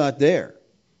ark's not there.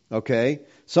 Okay?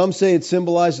 Some say it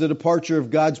symbolizes the departure of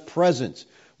God's presence.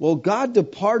 Well, God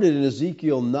departed in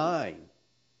Ezekiel 9.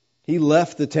 He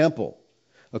left the temple.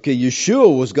 Okay,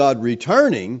 Yeshua was God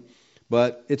returning,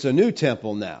 but it's a new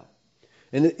temple now.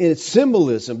 And it's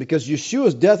symbolism because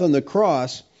Yeshua's death on the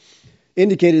cross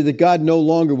indicated that God no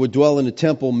longer would dwell in a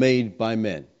temple made by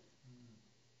men.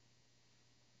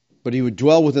 But he would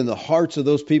dwell within the hearts of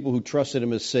those people who trusted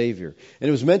him as Savior. And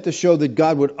it was meant to show that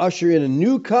God would usher in a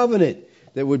new covenant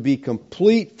that would be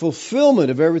complete fulfillment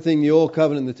of everything the old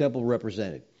covenant in the temple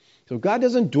represented. So God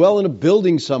doesn't dwell in a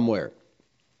building somewhere.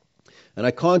 And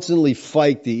I constantly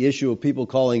fight the issue of people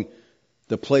calling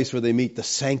the place where they meet the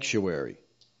sanctuary.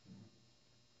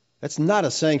 That's not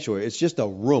a sanctuary. It's just a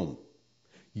room.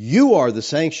 You are the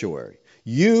sanctuary.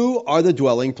 You are the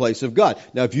dwelling place of God.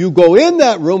 Now, if you go in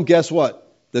that room, guess what?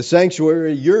 The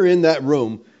sanctuary, you're in that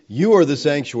room. You are the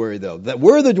sanctuary, though. That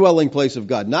we're the dwelling place of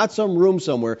God, not some room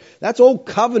somewhere. That's old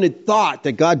covenant thought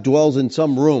that God dwells in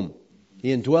some room.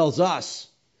 He indwells us.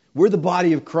 We're the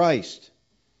body of Christ.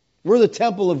 We're the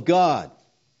temple of God.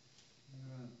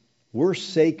 We're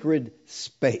sacred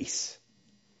space.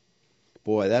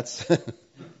 Boy, that's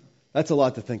that's a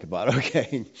lot to think about.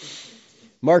 Okay.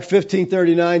 Mark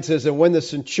 15:39 says, and when the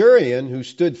centurion who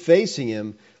stood facing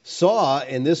him saw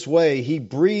in this way, he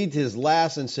breathed his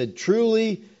last and said,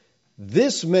 truly,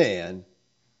 this man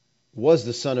was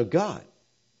the Son of God.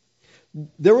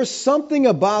 There was something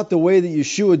about the way that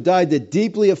Yeshua died that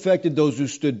deeply affected those who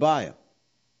stood by him.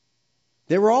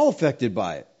 They were all affected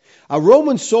by it. A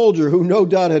Roman soldier who no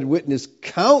doubt had witnessed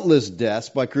countless deaths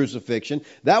by crucifixion,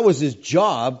 that was his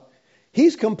job,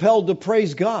 he's compelled to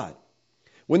praise God.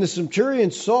 When the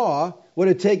centurion saw what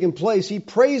had taken place, he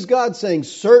praised God, saying,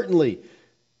 certainly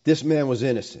this man was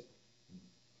innocent.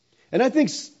 And I think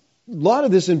a lot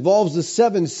of this involves the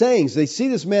 7 sayings. They see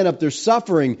this man up there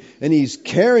suffering, and he's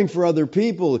caring for other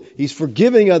people. He's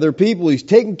forgiving other people. He's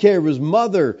taking care of his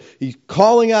mother. He's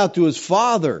calling out to his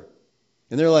father.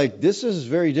 And they're like, this is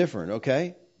very different,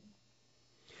 okay?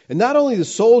 And not only the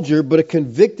soldier, but a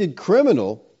convicted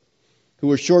criminal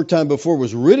who a short time before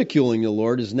was ridiculing the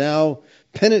Lord is now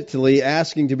penitently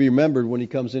asking to be remembered when he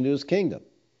comes into his kingdom.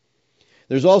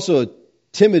 There's also a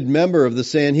timid member of the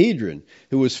Sanhedrin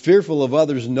who was fearful of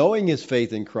others knowing his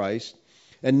faith in Christ,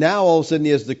 and now all of a sudden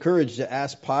he has the courage to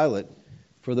ask Pilate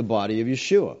for the body of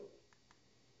Yeshua.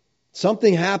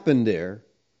 Something happened there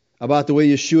about the way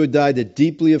Yeshua died that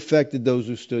deeply affected those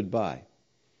who stood by.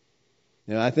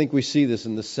 And I think we see this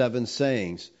in the 7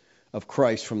 sayings of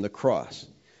Christ from the cross.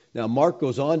 Now, Mark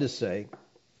goes on to say,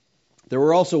 there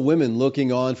were also women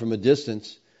looking on from a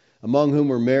distance, among whom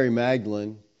were Mary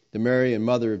Magdalene, the Mary and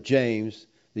mother of James,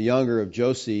 the younger of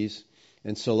Joses,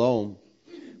 and Salome.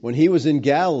 When he was in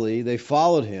Galilee, they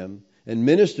followed him and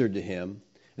ministered to him,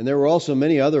 and there were also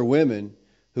many other women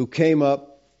who came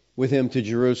up with him to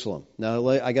Jerusalem. Now,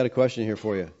 I got a question here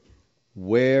for you.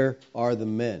 Where are the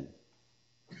men?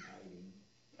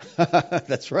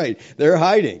 That's right. They're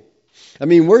hiding. I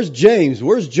mean, where's James?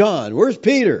 Where's John? Where's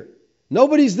Peter?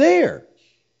 Nobody's there.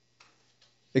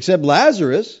 Except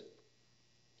Lazarus.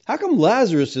 How come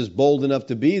Lazarus is bold enough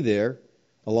to be there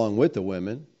along with the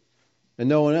women and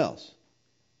no one else?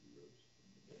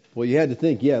 Well, you had to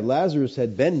think, Lazarus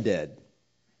had been dead.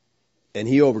 And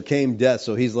he overcame death,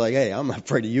 so he's like, hey, I'm not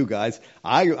afraid of you guys.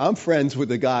 I'm friends with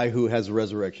the guy who has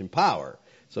resurrection power.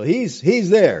 So he's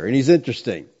there, and he's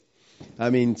interesting. I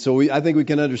think we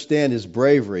can understand his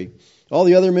bravery. All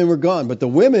the other men were gone, but the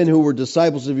women who were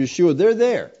disciples of Yeshua, they're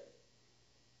there.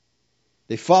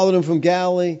 They followed him from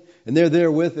Galilee, and they're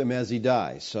there with him as he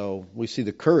dies. So we see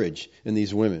the courage in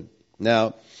these women.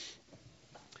 Now,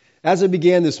 as I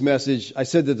began this message, I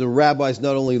said that the rabbis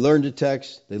not only learned the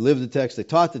text, they lived the text, they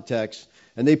taught the text,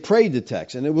 and they prayed the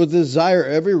text. And it was the desire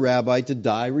of every rabbi to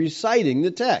die reciting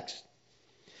the text.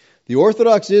 The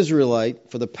Orthodox Israelite,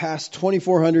 for the past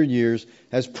 2,400 years,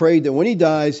 has prayed that when he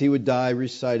dies, he would die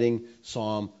reciting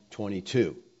Psalm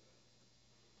 22.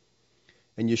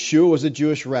 And Yeshua was a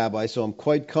Jewish rabbi, so I'm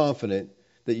quite confident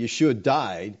that Yeshua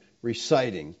died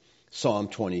reciting Psalm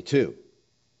 22.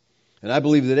 And I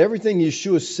believe that everything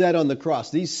Yeshua said on the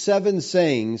cross, these 7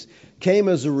 sayings, came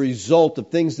as a result of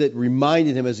things that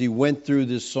reminded him as he went through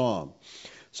this psalm.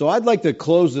 So I'd like to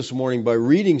close this morning by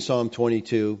reading Psalm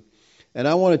 22, and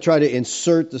I want to try to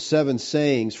insert the 7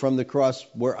 sayings from the cross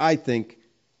where I think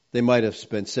they might have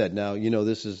been said. Now,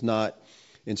 this is not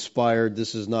inspired,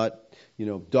 this is not,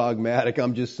 dogmatic.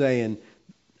 I'm just saying,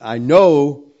 I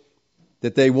know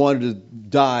that they wanted to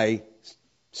die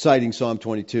citing Psalm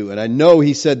 22. And I know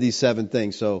he said these 7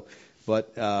 things,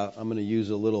 but I'm going to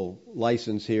use a little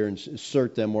license here and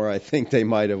insert them where I think they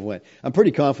might have went. I'm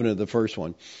pretty confident of the first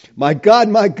one. My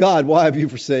God, why have you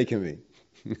forsaken me?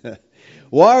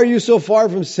 Why are you so far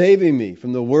from saving me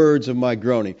from the words of my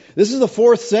groaning? This is the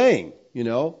 4th saying,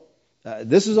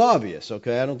 This is obvious,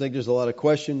 okay? I don't think there's a lot of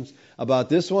questions about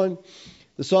this one.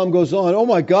 The psalm goes on, oh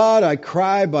my God, I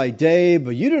cry by day,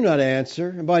 but you do not answer,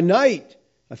 and by night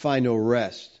I find no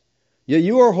rest. Yet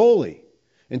you are holy,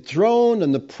 enthroned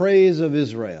on the praise of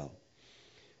Israel.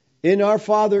 In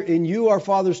you our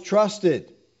fathers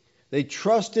trusted. They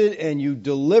trusted and you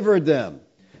delivered them.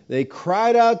 They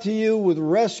cried out to you with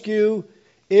rescue.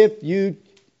 In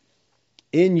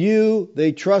you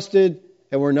they trusted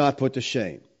and were not put to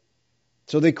shame.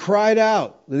 So they cried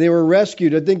out, and they were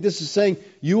rescued. I think this is saying,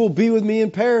 you will be with me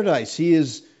in paradise. He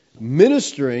is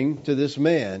ministering to this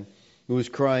man who is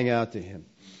crying out to him.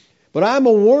 But I am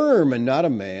a worm and not a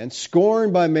man,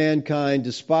 scorned by mankind,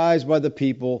 despised by the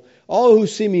people. All who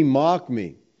see me mock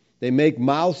me. They make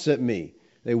mouths at me.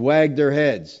 They wag their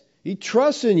heads. He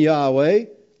trusts in Yahweh.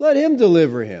 Let him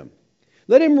deliver him.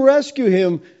 Let him rescue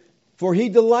him, for he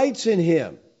delights in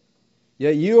him.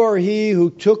 Yet you are he who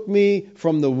took me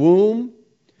from the womb.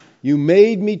 You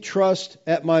made me trust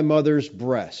at my mother's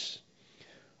breast.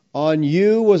 On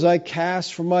you was I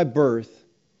cast from my birth,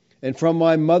 and from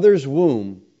my mother's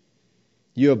womb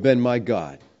you have been my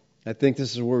God. I think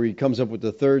this is where he comes up with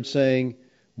the 3rd saying,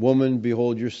 woman,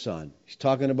 behold your son. He's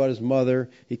talking about his mother.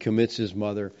 He commits his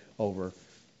mother over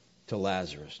to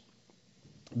Lazarus.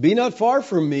 Be not far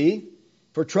from me,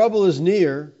 for trouble is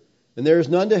near, and there is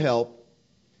none to help.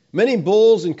 Many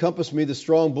bulls encompass me, the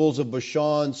strong bulls of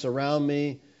Bashan surround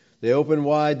me. They open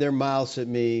wide their mouths at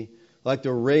me, like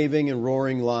the raving and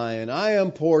roaring lion. I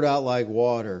am poured out like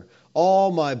water.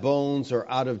 All my bones are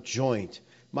out of joint.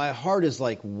 My heart is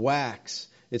like wax.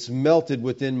 It's melted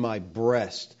within my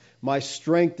breast. My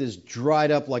strength is dried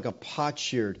up like a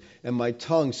potsherd, and my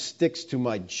tongue sticks to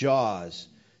my jaws.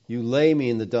 You lay me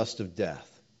in the dust of death.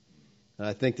 And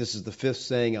I think this is the 5th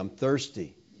saying, I'm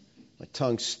thirsty. My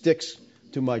tongue sticks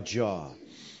to my jaw.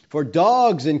 For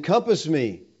dogs encompass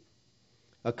me.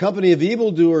 A company of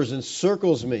evildoers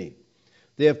encircles me.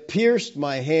 They have pierced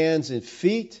my hands and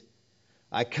feet.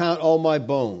 I count all my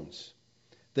bones.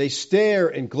 They stare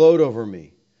and gloat over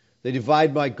me. They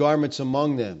divide my garments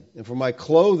among them, and for my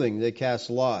clothing they cast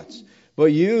lots. But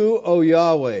you, O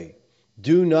Yahweh,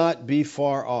 do not be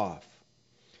far off.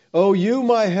 O you,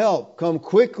 my help, come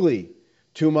quickly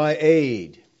to my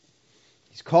aid.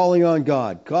 He's calling on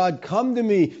God. God, come to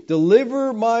me.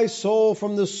 Deliver my soul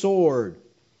from the sword,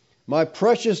 my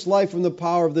precious life from the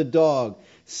power of the dog.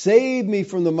 Save me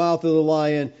from the mouth of the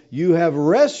lion. You have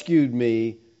rescued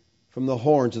me from the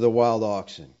horns of the wild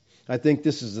oxen. I think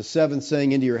this is the 7th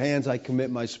saying, into your hands I commit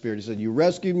my spirit. He said, you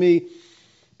rescued me,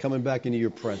 coming back into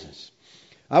your presence.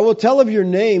 I will tell of your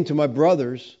name to my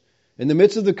brothers. In the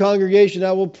midst of the congregation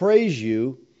I will praise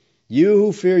you. You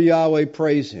who fear Yahweh,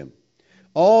 praise him.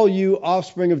 All you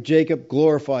offspring of Jacob,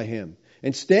 glorify him.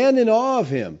 And stand in awe of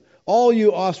him, all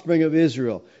you offspring of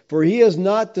Israel. For he has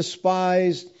not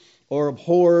despised or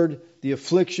abhorred the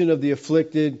affliction of the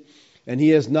afflicted, and he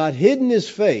has not hidden his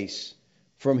face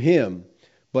from him,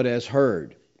 but has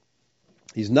heard.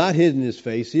 He's not hidden his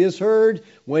face. He has heard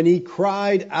when he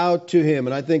cried out to him.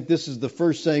 And I think this is the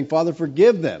first saying, Father,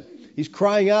 forgive them. He's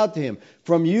crying out to him.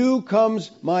 From you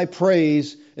comes my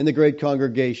praise in the great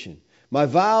congregation. My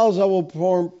vows I will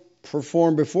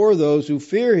perform before those who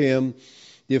fear him.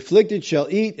 The afflicted shall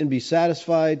eat and be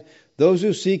satisfied. Those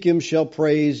who seek him shall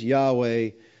praise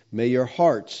Yahweh. May your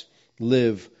hearts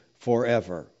live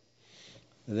forever.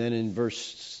 And then in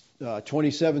verse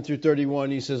 27 through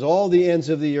 31, he says, all the ends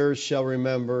of the earth shall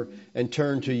remember and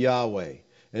turn to Yahweh.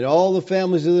 And all the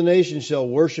families of the nations shall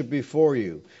worship before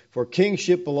you. For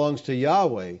kingship belongs to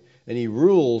Yahweh, and he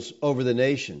rules over the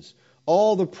nations.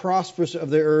 All the prosperous of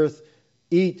the earth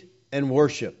eat and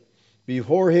worship.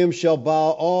 Before him shall bow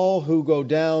all who go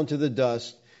down to the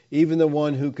dust, even the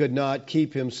one who could not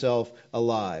keep himself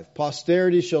alive.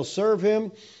 Posterity shall serve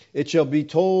him. It shall be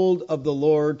told of the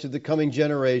Lord to the coming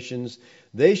generations.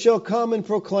 They shall come and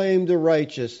proclaim the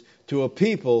righteous to a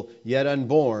people yet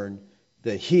unborn,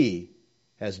 that he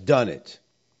has done it.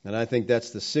 And I think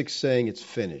that's the sixth saying. It's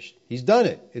finished. He's done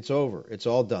it. It's over. It's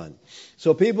all done.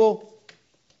 So people,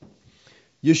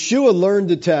 Yeshua learned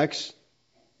the text.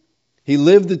 He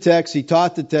lived the text. He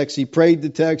taught the text. He prayed the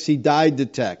text. He died the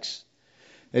text.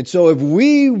 And so if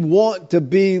we want to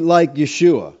be like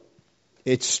Yeshua,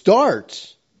 it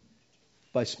starts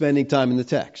by spending time in the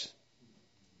text.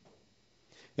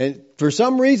 And for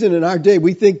some reason in our day,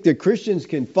 we think that Christians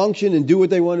can function and do what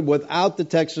they want without the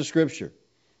text of Scripture.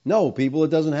 No, people,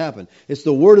 it doesn't happen. It's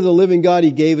the Word of the living God.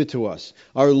 He gave it to us.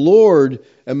 Our Lord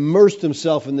immersed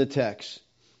himself in the text.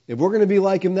 If we're going to be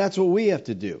like him, that's what we have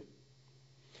to do.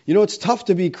 You know, it's tough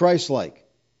to be Christ-like,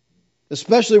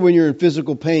 especially when you're in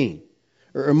physical pain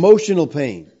or emotional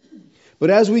pain.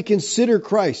 But as we consider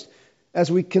Christ,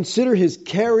 as we consider his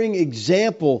caring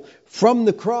example from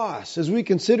the cross, as we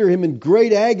consider him in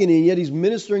great agony, and yet he's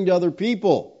ministering to other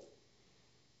people,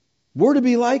 we're to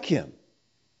be like him.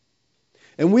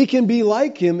 And we can be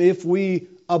like him if we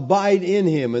abide in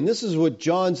him. And this is what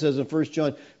John says in 1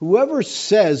 John. Whoever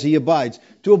says he abides.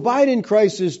 To abide in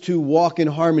Christ is to walk in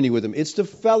harmony with him. It's to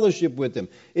fellowship with him.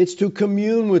 It's to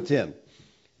commune with him.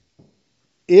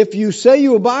 If you say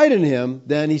you abide in him,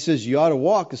 then he says you ought to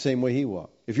walk the same way he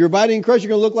walked. If you're abiding in Christ, you're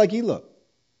going to look like he looked.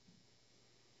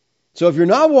 So if you're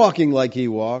not walking like he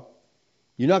walked,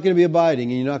 you're not going to be abiding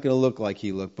and you're not going to look like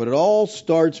he looked. But it all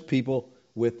starts, people,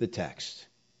 with the text.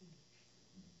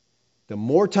 The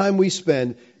more time we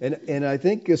spend, and I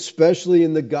think especially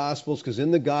in the Gospels, because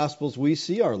in the Gospels we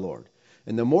see our Lord.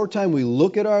 And the more time we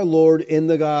look at our Lord in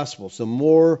the Gospels, the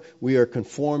more we are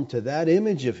conformed to that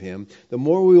image of him, the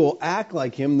more we will act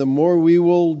like him, the more we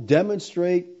will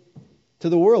demonstrate to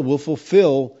the world. We'll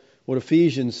fulfill what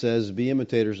Ephesians says, be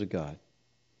imitators of God.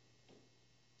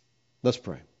 Let's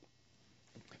pray.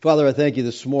 Father, I thank you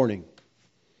this morning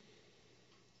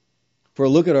for a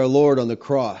look at our Lord on the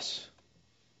cross.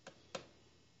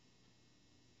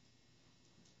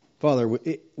 Father,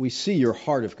 we see your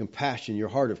heart of compassion, your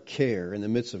heart of care in the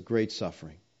midst of great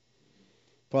suffering.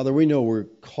 Father, we know we're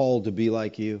called to be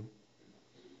like you.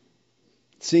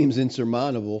 It seems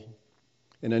insurmountable,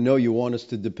 and I know you want us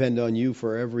to depend on you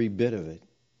for every bit of it.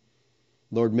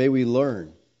 Lord, may we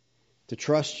learn to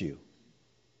trust you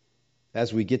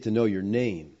as we get to know your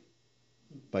name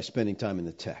by spending time in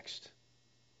the text.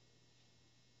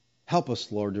 Help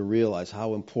us, Lord, to realize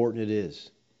how important it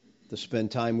is to spend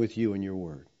time with you and your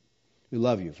word. We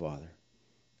love you, Father.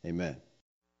 Amen.